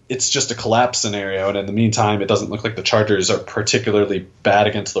routes, it's just a collapse scenario. And in the meantime, it doesn't look like the Chargers are particularly bad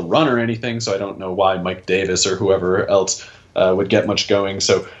against the run or anything. So I don't know why Mike Davis or whoever else would get much going.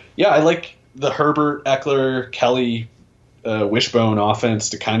 So, yeah, I like the Herbert, Eckler, Kelly, Wishbone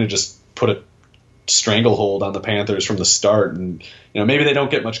offense to kind of just put a stranglehold on the Panthers from the start. And maybe they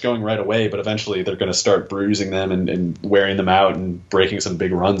don't get much going right away, but eventually they're going to start bruising them and wearing them out and breaking some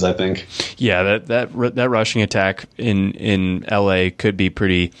big runs, I think. Yeah, that rushing attack in LA could be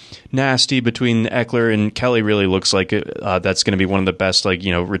pretty nasty between Eckler and Kelly. Really looks like that's going to be one of the best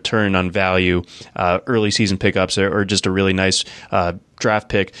return on value early season pickups, or just a really nice draft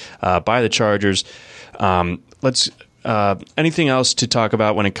pick by the Chargers. Anything else to talk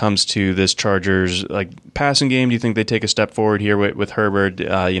about when it comes to this Chargers passing game? Do you think they take a step forward here with Herbert?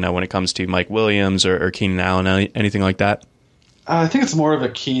 When it comes to Mike Williams or Keenan Allen, anything like that? I think it's more of a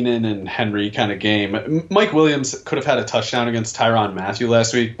Keenan and Henry kind of game. Mike Williams could have had a touchdown against Tyrann Mathieu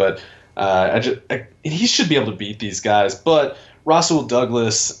last week, but he should be able to beat these guys. But Russell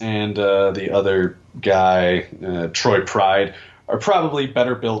Douglas and the other guy, Troy Pride, are probably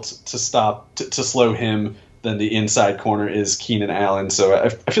better built to slow him than the inside corner is Keenan Allen. So I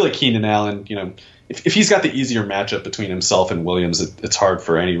feel like Keenan Allen, if he's got the easier matchup between himself and Williams, it's hard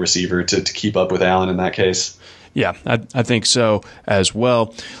for any receiver to keep up with Allen in that case. Yeah, I think so as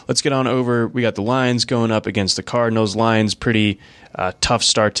well. Let's get on over. We got the Lions going up against the Cardinals. Lions, pretty tough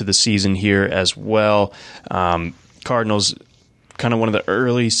start to the season here as well. Cardinals, kind of one of the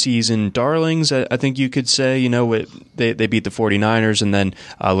early season darlings, I think you could say. They beat the 49ers and then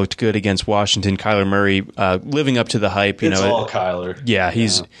looked good against Washington. Kyler Murray living up to the hype. It's all Kyler. Yeah,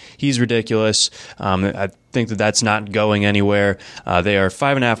 he's ridiculous. I think that's not going anywhere. They are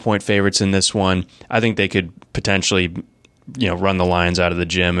 5.5-point favorites in this one. I think they could potentially run the Lions out of the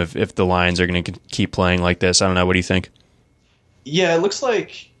gym if the Lions are going to keep playing like this. I don't know. What do you think? Yeah, it looks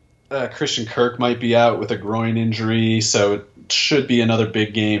like Christian Kirk might be out with a groin injury, so it should be another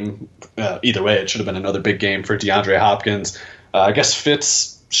big game. Either way, it should have been another big game for DeAndre Hopkins. I guess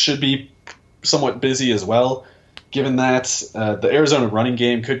Fitz should be somewhat busy as well. Given that the Arizona running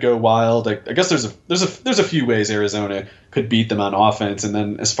game could go wild, I guess there's a few ways Arizona could beat them on offense. And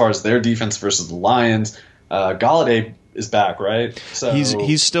then as far as their defense versus the Lions, Golladay is back, right? So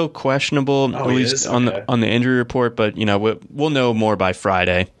he's still questionable, at least on the injury report. But we'll know more by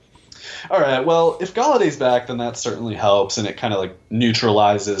Friday. All right. Well, if Galladay's back, then that certainly helps, and it kind of like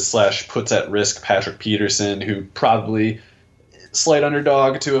neutralizes / puts at risk Patrick Peterson, who probably slight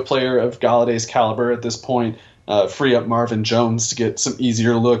underdog to a player of Galladay's caliber at this point. Free up Marvin Jones to get some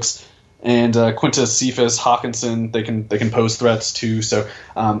easier looks, and Quintus Cephas, Hawkinson, they can pose threats too. So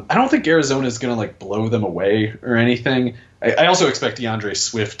I don't think Arizona is going to like blow them away or anything. I also expect DeAndre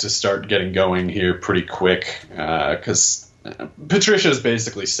Swift to start getting going here pretty quick because Patricia is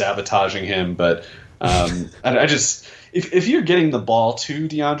basically sabotaging him. But I just if you're getting the ball to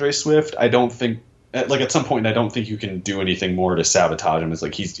DeAndre Swift, I don't think at some point I don't think you can do anything more to sabotage him. It's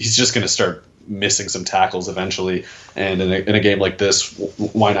like he's just going to start missing some tackles eventually, and in a game like this,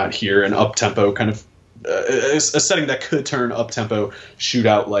 why not here an up-tempo kind of a setting that could turn up-tempo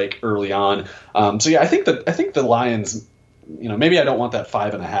shootout like early on. So yeah, I think the Lions, maybe I don't want that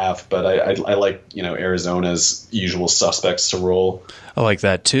 5.5, but I like Arizona's usual suspects to roll. I like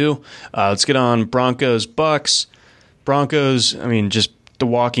that too. Let's get on Broncos Bucks. Broncos, just the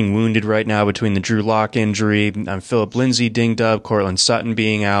walking wounded right now between the Drew Lock injury, Phillip Lindsay dinged up, Cortland Sutton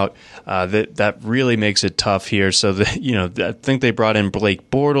being out. That really makes it tough here. So I think they brought in Blake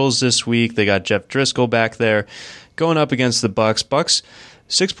Bortles this week. They got Jeff Driscoll back there going up against the Bucks. Bucks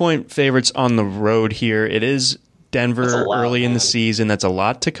 6-point favorites on the road here. It is Denver early in the season. That's a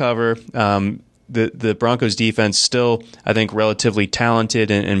lot to cover. The Broncos defense still, I think, relatively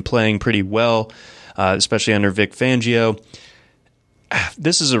talented and playing pretty well, especially under Vic Fangio.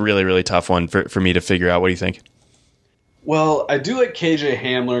 This is a really, really tough one for me to figure out. What do you think? Well, I do like KJ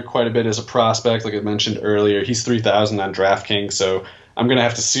Hamler quite a bit as a prospect. Like I mentioned earlier, he's 3,000 on DraftKings, so I'm going to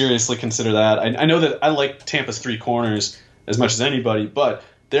have to seriously consider that. I know that I like Tampa's three corners as much as anybody, but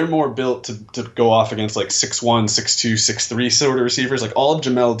they're more built to go off against like 6'1", 6'2", 6'3" sort of receivers. Like all of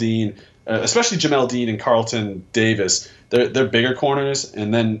Jamel Dean, especially Jamel Dean and Carlton Davis, they're bigger corners,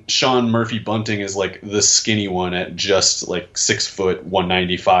 and then Sean Murphy Bunting is like the skinny one at just like 6 foot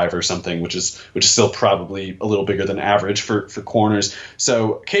 195 or something, which is still probably a little bigger than average for corners.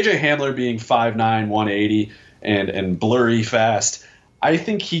 So KJ Hamler being 5'9", 180 and blurry fast, I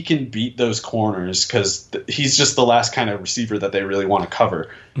think he can beat those corners because he's just the last kind of receiver that they really want to cover.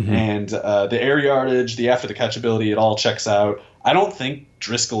 Mm-hmm. And the air yardage, the after the catch ability, it all checks out. I don't think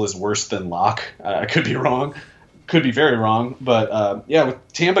Driscoll is worse than Locke. I could be wrong. Could be very wrong. But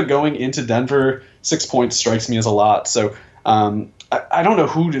with Tampa going into Denver, 6 points strikes me as a lot. So I don't know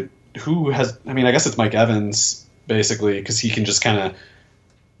who has. I guess it's Mike Evans basically because he can just kind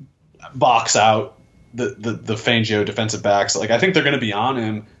of box out the Fangio defensive backs. Like I think they're going to be on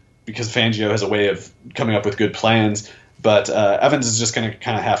him because Fangio has a way of coming up with good plans. But Evans is just going to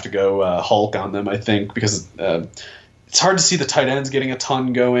kind of have to go Hulk on them, I think, because it's hard to see the tight ends getting a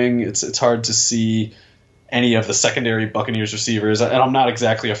ton going. It's hard to see any of the secondary Buccaneers receivers. And I'm not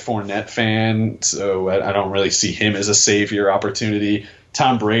exactly a Fournette fan, so I don't really see him as a savior opportunity.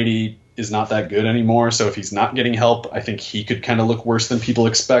 Tom Brady is not that good anymore, so if he's not getting help, I think he could kind of look worse than people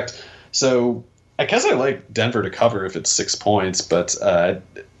expect. So I guess I like Denver to cover if it's 6 points, but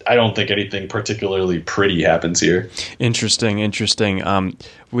I don't think anything particularly pretty happens here. Interesting.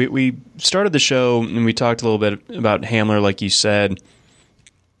 We started the show and we talked a little bit about Hamler, like you said.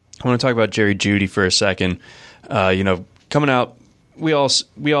 I want to talk about Jerry Jeudy for a second. Coming out, we all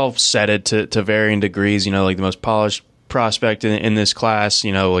said it to varying degrees. Like the most polished prospect in this class,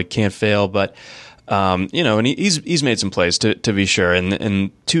 like can't fail, but and he's made some plays to be sure,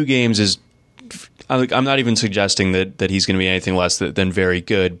 and 2 games is, I'm not even suggesting that he's going to be anything less than very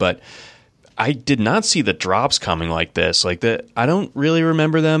good, but I did not see the drops coming like this. Like that, I don't really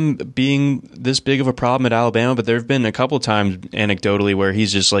remember them being this big of a problem at Alabama, but there have been a couple times anecdotally where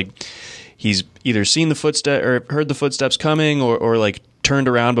he's just like, he's either seen the footstep or heard the footsteps coming, or like turned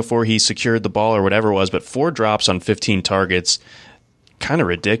around before he secured the ball or whatever it was. But 4 drops on 15 targets, kind of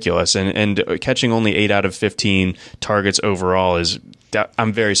ridiculous. And catching only 8 out of 15 targets overall is,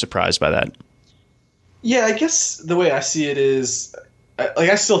 I'm very surprised by that. Yeah, I guess the way I see it is,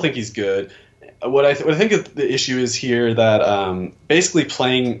 I still think he's good. What I think the issue is here that basically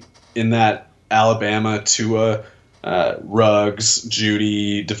playing in that Alabama Tua, Ruggs,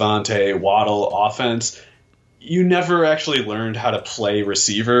 Judy, Devontae, Waddle offense, you never actually learned how to play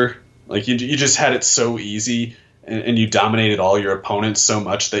receiver. Like you just had it so easy, and you dominated all your opponents so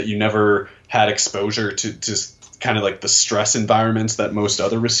much that you never had exposure to kind of like the stress environments that most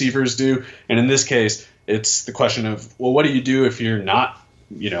other receivers do. And in this case, it's the question of, well, what do you do if you're not,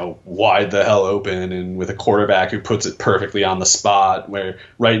 wide the hell open and with a quarterback who puts it perfectly on the spot, where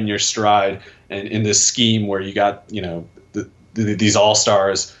right in your stride, and in this scheme where you got, these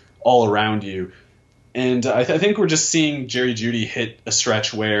all-stars all around you. And I think we're just seeing Jerry Jeudy hit a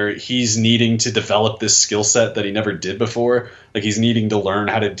stretch where he's needing to develop this skill set that he never did before. Like he's needing to learn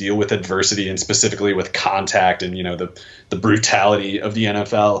how to deal with adversity, and specifically with contact and, the brutality of the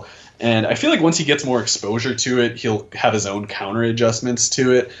NFL. And I feel like once he gets more exposure to it, he'll have his own counter adjustments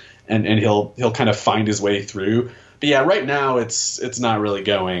to it, and he'll kind of find his way through. But yeah, right now it's not really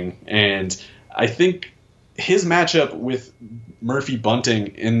going. And I think his matchup with Murphy Bunting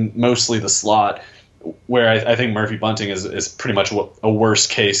in mostly the slot, where I think Murphy Bunting is pretty much a worst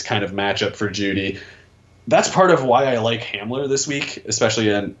case kind of matchup for Jeudy. That's part of why I like Hamler this week, especially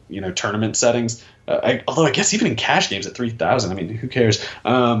in tournament settings. Although I guess even in cash games at 3,000, I mean, who cares?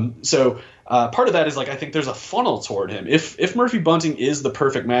 So part of that is like I think there's a funnel toward him. If Murphy Bunting is the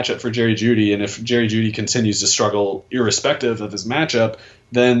perfect matchup for Jerry Jeudy, and if Jerry Jeudy continues to struggle irrespective of his matchup,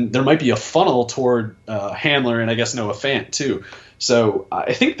 then there might be a funnel toward Hamler and I guess Noah Fant too. So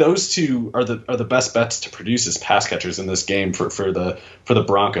I think those two are the best bets to produce as pass catchers in this game for the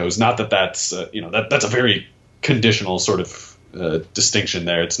Broncos. Not that that's that's a very conditional sort of distinction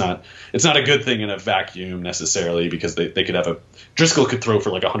there. It's not a good thing in a vacuum necessarily, because they could have Driscoll could throw for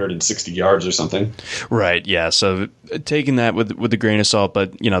like 160 yards or something. Right. Yeah. So taking that with a grain of salt,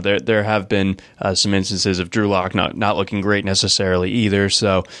 but there have been some instances of Drew Lock not looking great necessarily either.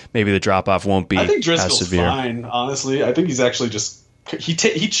 So maybe the drop off won't be. I think Driscoll's as severe. Fine. Honestly, I think he's actually just. He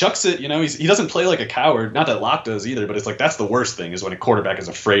chucks it, he doesn't play like a coward. Not that Locke does either, but it's like that's the worst thing is when a quarterback is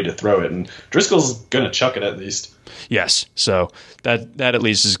afraid to throw it, and Driscoll's gonna chuck it at least. Yes, so that at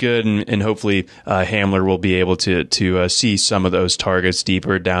least is good, and hopefully Hamler will be able to see some of those targets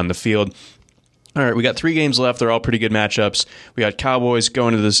deeper down the field. All right, we got 3 games left. They're all pretty good matchups. We got Cowboys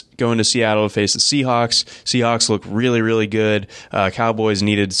going to Seattle to face the Seahawks. Seahawks look really, really good. Cowboys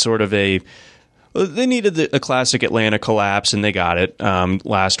needed sort of a classic Atlanta collapse, and they got it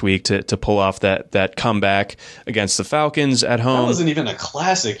last week to pull off that comeback against the Falcons at home. That wasn't even a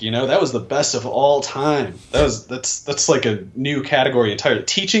classic, that was the best of all time. That's like a new category entirely.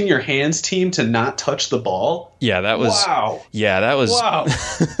 Teaching your hands team to not touch the ball. Yeah, that was wow. Yeah, that was wow.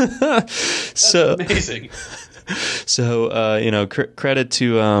 That's amazing. So credit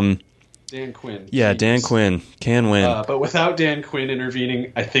to Dan Quinn. Yeah, Dan Quinn can win. But without Dan Quinn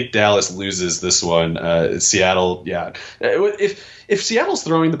intervening, I think Dallas loses this one. Seattle, yeah. If Seattle's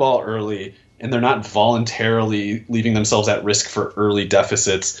throwing the ball early and they're not voluntarily leaving themselves at risk for early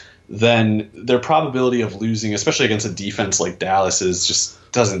deficits, then their probability of losing, especially against a defense like Dallas, just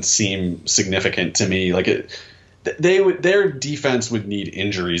doesn't seem significant to me. Like their defense would need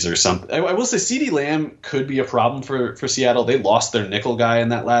injuries or something. I will say CeeDee Lamb could be a problem for Seattle. They lost their nickel guy in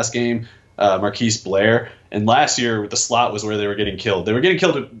that last game. Marquise Blair, and last year the slot was where they were getting killed. They were getting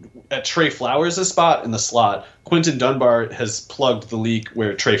killed at Trey Flowers' spot in the slot. Quinton Dunbar has plugged the leak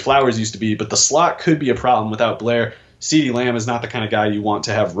where Trey Flowers used to be, but the slot could be a problem without Blair. CeeDee Lamb is not the kind of guy you want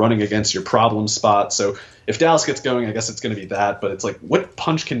to have running against your problem spot. So if Dallas gets going, I guess it's going to be that. But it's like, what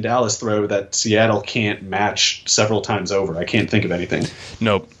punch can Dallas throw that Seattle can't match several times over? I can't think of anything.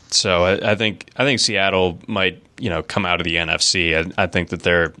 Nope. So I think Seattle might come out of the NFC. I think that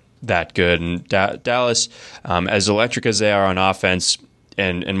they're that good, and Dallas, as electric as they are on offense,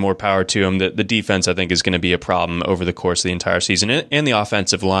 and more power to him. The defense, I think, is going to be a problem over the course of the entire season, and the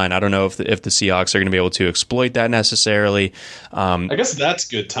offensive line. I don't know if the Seahawks are going to be able to exploit that necessarily. I guess that's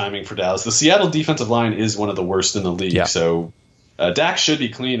good timing for Dallas. The Seattle defensive line is one of the worst in the league, so Dak should be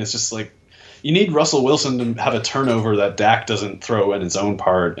clean. It's just like you need Russell Wilson to have a turnover that Dak doesn't throw in his own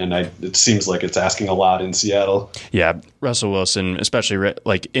part, and it seems like it's asking a lot in Seattle. Yeah, Russell Wilson, especially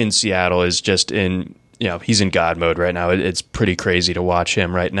like in Seattle, is just in. He's in God mode right now. It's pretty crazy to watch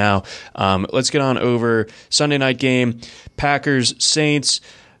him right now. Let's get on over Sunday night game. Packers, Saints.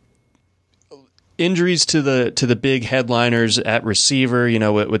 Injuries to the big headliners at receiver,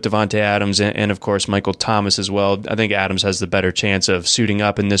 with Davante Adams and of course Michael Thomas as well. I think Adams has the better chance of suiting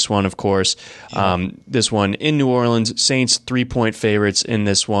up in this one, of course. This one in New Orleans, Saints 3-point favorites in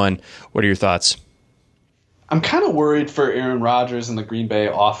this one. What are your thoughts? I'm kind of worried for Aaron Rodgers and the Green Bay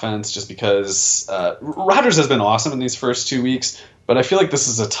offense just because Rodgers has been awesome in these first 2 weeks, but I feel like this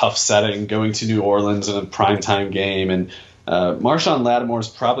is a tough setting going to New Orleans in a primetime game, and Marshawn Lattimore is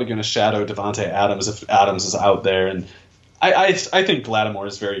probably going to shadow Davante Adams if Adams is out there, and I think Lattimore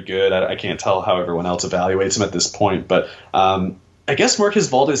is very good. I can't tell how everyone else evaluates him at this point, but I guess Marquez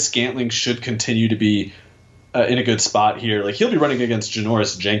Valdes-Scantling should continue to be in a good spot here. Like, he'll be running against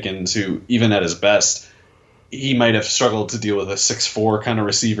Janoris Jenkins, who even at his best, he might have struggled to deal with a 6'4" kind of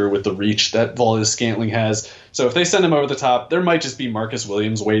receiver with the reach that Valdes-Scantling has. So if they send him over the top, there might just be Marcus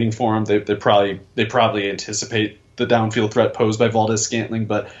Williams waiting for him. They probably anticipate the downfield threat posed by Valdes-Scantling.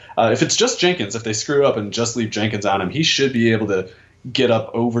 But if it's just Jenkins, if they screw up and just leave Jenkins on him, he should be able to get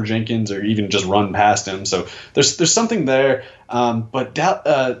up over Jenkins or even just run past him. So there's something there. But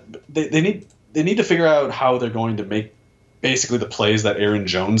they need to figure out how they're going to make basically the plays that Aaron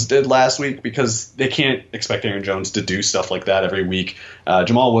Jones did last week, because they can't expect Aaron Jones to do stuff like that every week.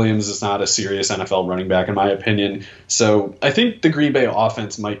 Jamal Williams is not a serious NFL running back, in my opinion. So I think the Green Bay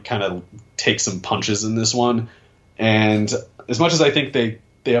offense might kind of take some punches in this one. And as much as I think they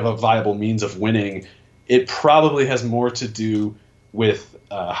have a viable means of winning, it probably has more to do with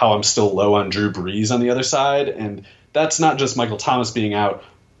how I'm still low on Drew Brees on the other side. And that's not just Michael Thomas being out.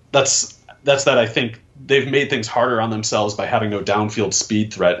 That's that I think they've made things harder on themselves by having no downfield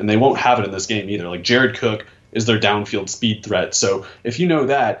speed threat, and they won't have it in this game either. Like, Jared Cook is their downfield speed threat. So if you know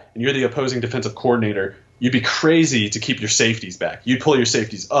that and you're the opposing defensive coordinator, you'd be crazy to keep your safeties back. You'd pull your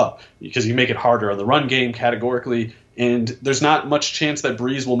safeties up because you make it harder on the run game categorically, and there's not much chance that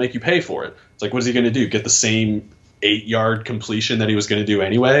Brees will make you pay for it. It's like, what is he going to do? Get the same 8-yard completion that he was going to do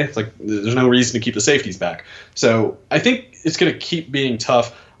anyway? It's like, there's no reason to keep the safeties back. So I think it's going to keep being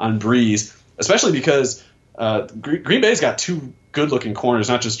tough on Brees, especially because Green Bay's got two good-looking corners,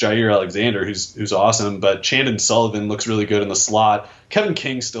 not just Jair Alexander, who's awesome, but Chandon Sullivan looks really good in the slot. Kevin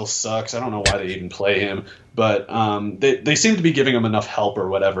King still sucks. I don't know why they even play him, but they seem to be giving him enough help or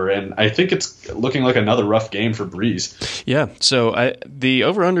whatever, and I think it's looking like another rough game for Brees. Yeah, so the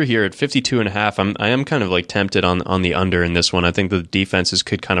over-under here at 52.5, I am kind of like tempted on the under in this one. I think the defenses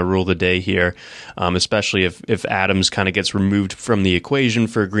could kind of rule the day here, especially if Adams kind of gets removed from the equation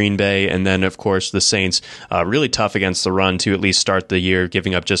for Green Bay, and then, of course, the Saints really tough against the run to at least start the year,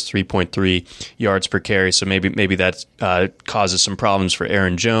 giving up just 3.3 yards per carry, so maybe that causes some problems for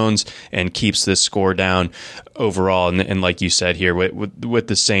Aaron Jones and keeps this score down overall. And like you said here, with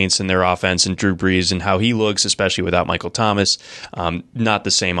the Saints and their offense and Drew Brees and how he looks, especially without Michael Thomas, not the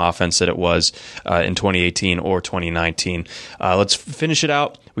same offense that it was in 2018 or 2019. Let's finish it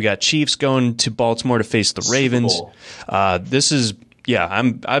out. We got Chiefs going to Baltimore to face the Ravens. This is,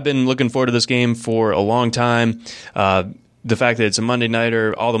 I've been looking forward to this game for a long time. The fact that it's a Monday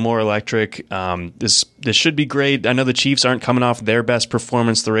nighter, all the more electric. This should be great. I know the Chiefs aren't coming off their best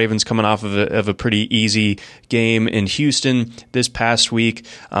performance. The Ravens coming off of a pretty easy game in Houston this past week.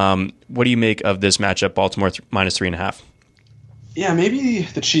 What do you make of this matchup, Baltimore minus 3.5? Yeah, maybe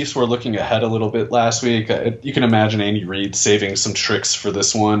the Chiefs were looking ahead a little bit last week. You can imagine Andy Reid saving some tricks for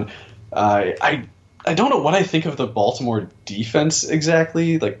this one. I don't know what I think of the Baltimore defense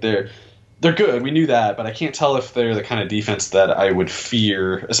exactly. Like, they're good. We knew that, but I can't tell if they're the kind of defense that I would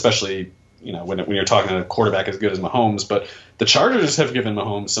fear, especially when you're talking to a quarterback as good as Mahomes. But the Chargers have given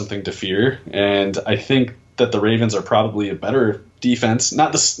Mahomes something to fear, and I think that the Ravens are probably a better defense.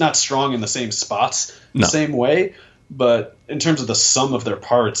 Not strong in the same spots the same way, but in terms of the sum of their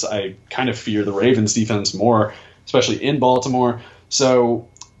parts, I kind of fear the Ravens defense more, especially in Baltimore. So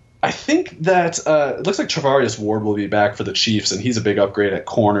I think that it looks like Travarius Ward will be back for the Chiefs, and he's a big upgrade at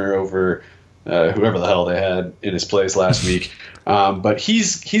corner over whoever the hell they had in his place last week. But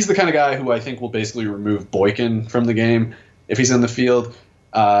he's the kind of guy who I think will basically remove Boykin from the game if he's in the field.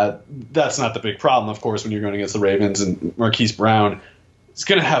 That's not the big problem, of course, when you're going against the Ravens and Marquise Brown. it's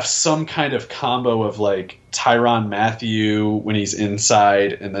going to have some kind of combo of like Tyrann Mathieu when he's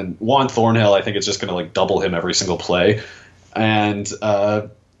inside, and then Juan Thornhill. I think it's just going to like double him every single play, and I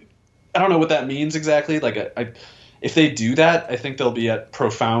don't know what that means exactly. Like, if they do that, I think they'll be at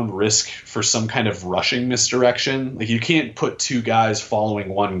profound risk for some kind of rushing misdirection. Like, you can't put two guys following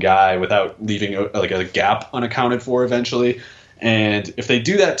one guy without leaving a gap unaccounted for eventually. And if they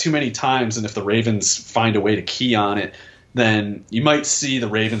do that too many times, and if the Ravens find a way to key on it, then you might see the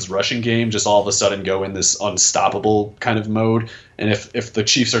Ravens rushing game just all of a sudden go in this unstoppable kind of mode. And if the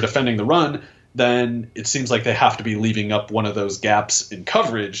Chiefs are defending the run, then it seems like they have to be leaving up one of those gaps in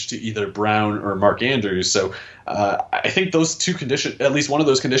coverage to either Brown or Mark Andrews. So I think those two conditions, at least one of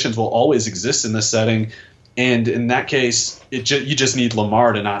those conditions, will always exist in this setting. And in that case, you just need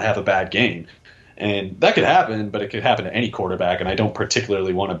Lamar to not have a bad game. And that could happen, but it could happen to any quarterback, and I don't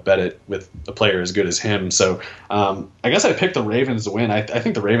particularly want to bet it with a player as good as him. So I guess I picked the Ravens to win. I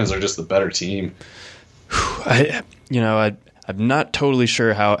think the Ravens are just the better team. I'm not totally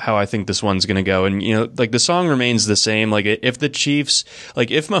sure how I think this one's going to go. And, like, the song remains the same. Like, if the Chiefs,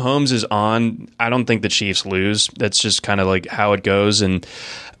 like, if Mahomes is on, I don't think the Chiefs lose. That's just kind of like how it goes. And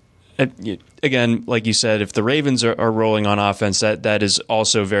again, like you said, if the Ravens are rolling on offense, that is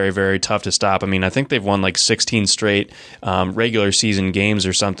also very, very tough to stop. I mean, I think they've won like 16 straight regular season games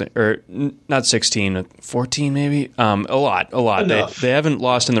or something, or not 16, 14 maybe. A lot. They haven't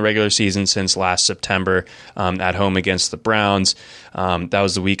lost in the regular season since last September at home against the Browns. That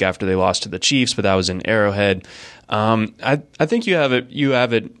was the week after they lost to the Chiefs, but that was in Arrowhead. I think you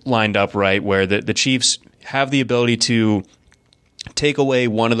have it lined up right where the Chiefs have the ability to take away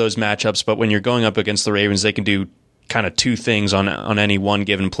one of those matchups, but when you're going up against the Ravens, they can do kind of two things on any one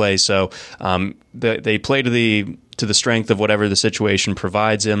given play. So they play to the strength of whatever the situation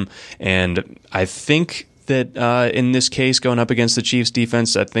provides him, and I think that in this case, going up against the Chiefs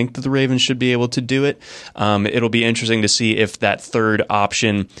defense, I think that the Ravens should be able to do it. It'll be interesting to see if that third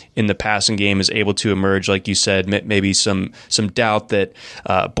option in the passing game is able to emerge. Like you said, maybe some doubt that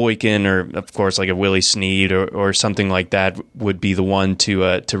Boykin or, of course, like a Willie Snead or something like that would be the one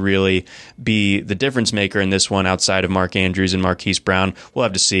to really be the difference maker in this one outside of Mark Andrews and Marquise Brown. We'll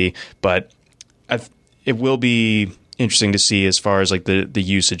have to see, but it will be interesting to see as far as like the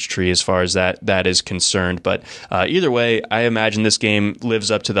usage tree as far as that is concerned. But either way, I imagine this game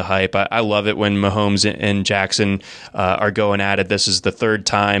lives up to the hype. I love it when Mahomes and Jackson are going at it. This is the third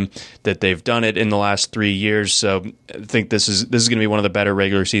time that they've done it in the last 3 years. So I think this is going to be one of the better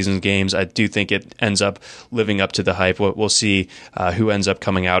regular season games. I do think it ends up living up to the hype. We'll see who ends up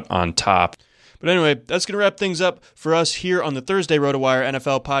coming out on top. But anyway, that's going to wrap things up for us here on the Thursday RotoWire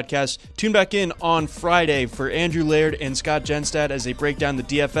NFL podcast. Tune back in on Friday for Andrew Laird and Scott Genstad as they break down the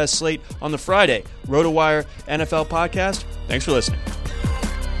DFS slate on the Friday RotoWire NFL podcast. Thanks for listening.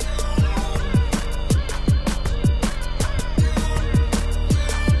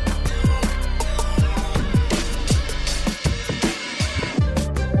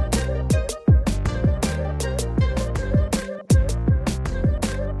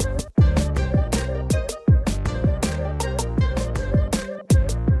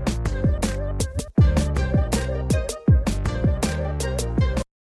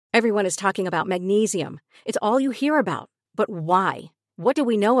 Everyone is talking about magnesium. It's all you hear about. But why? What do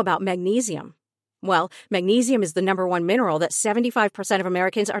we know about magnesium? Well, magnesium is the number one mineral that 75% of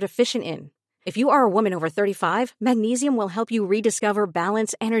Americans are deficient in. If you are a woman over 35, magnesium will help you rediscover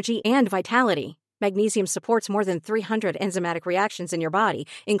balance, energy, and vitality. Magnesium supports more than 300 enzymatic reactions in your body,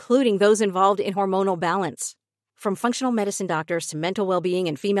 including those involved in hormonal balance. From functional medicine doctors to mental well-being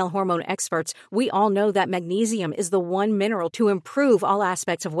and female hormone experts, we all know that magnesium is the one mineral to improve all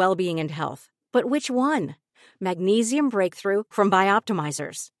aspects of well-being and health. But which one? Magnesium Breakthrough from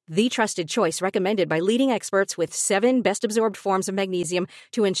Bioptimizers, the trusted choice recommended by leading experts with 7 best-absorbed forms of magnesium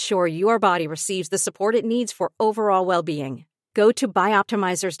to ensure your body receives the support it needs for overall well-being. Go to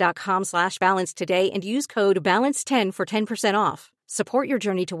bioptimizers.com/balance today and use code BALANCE10 for 10% off. Support your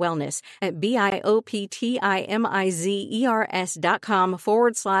journey to wellness at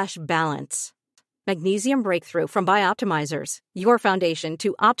bioptimizers.com/balance. Magnesium Breakthrough from Bioptimizers, your foundation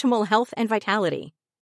to optimal health and vitality.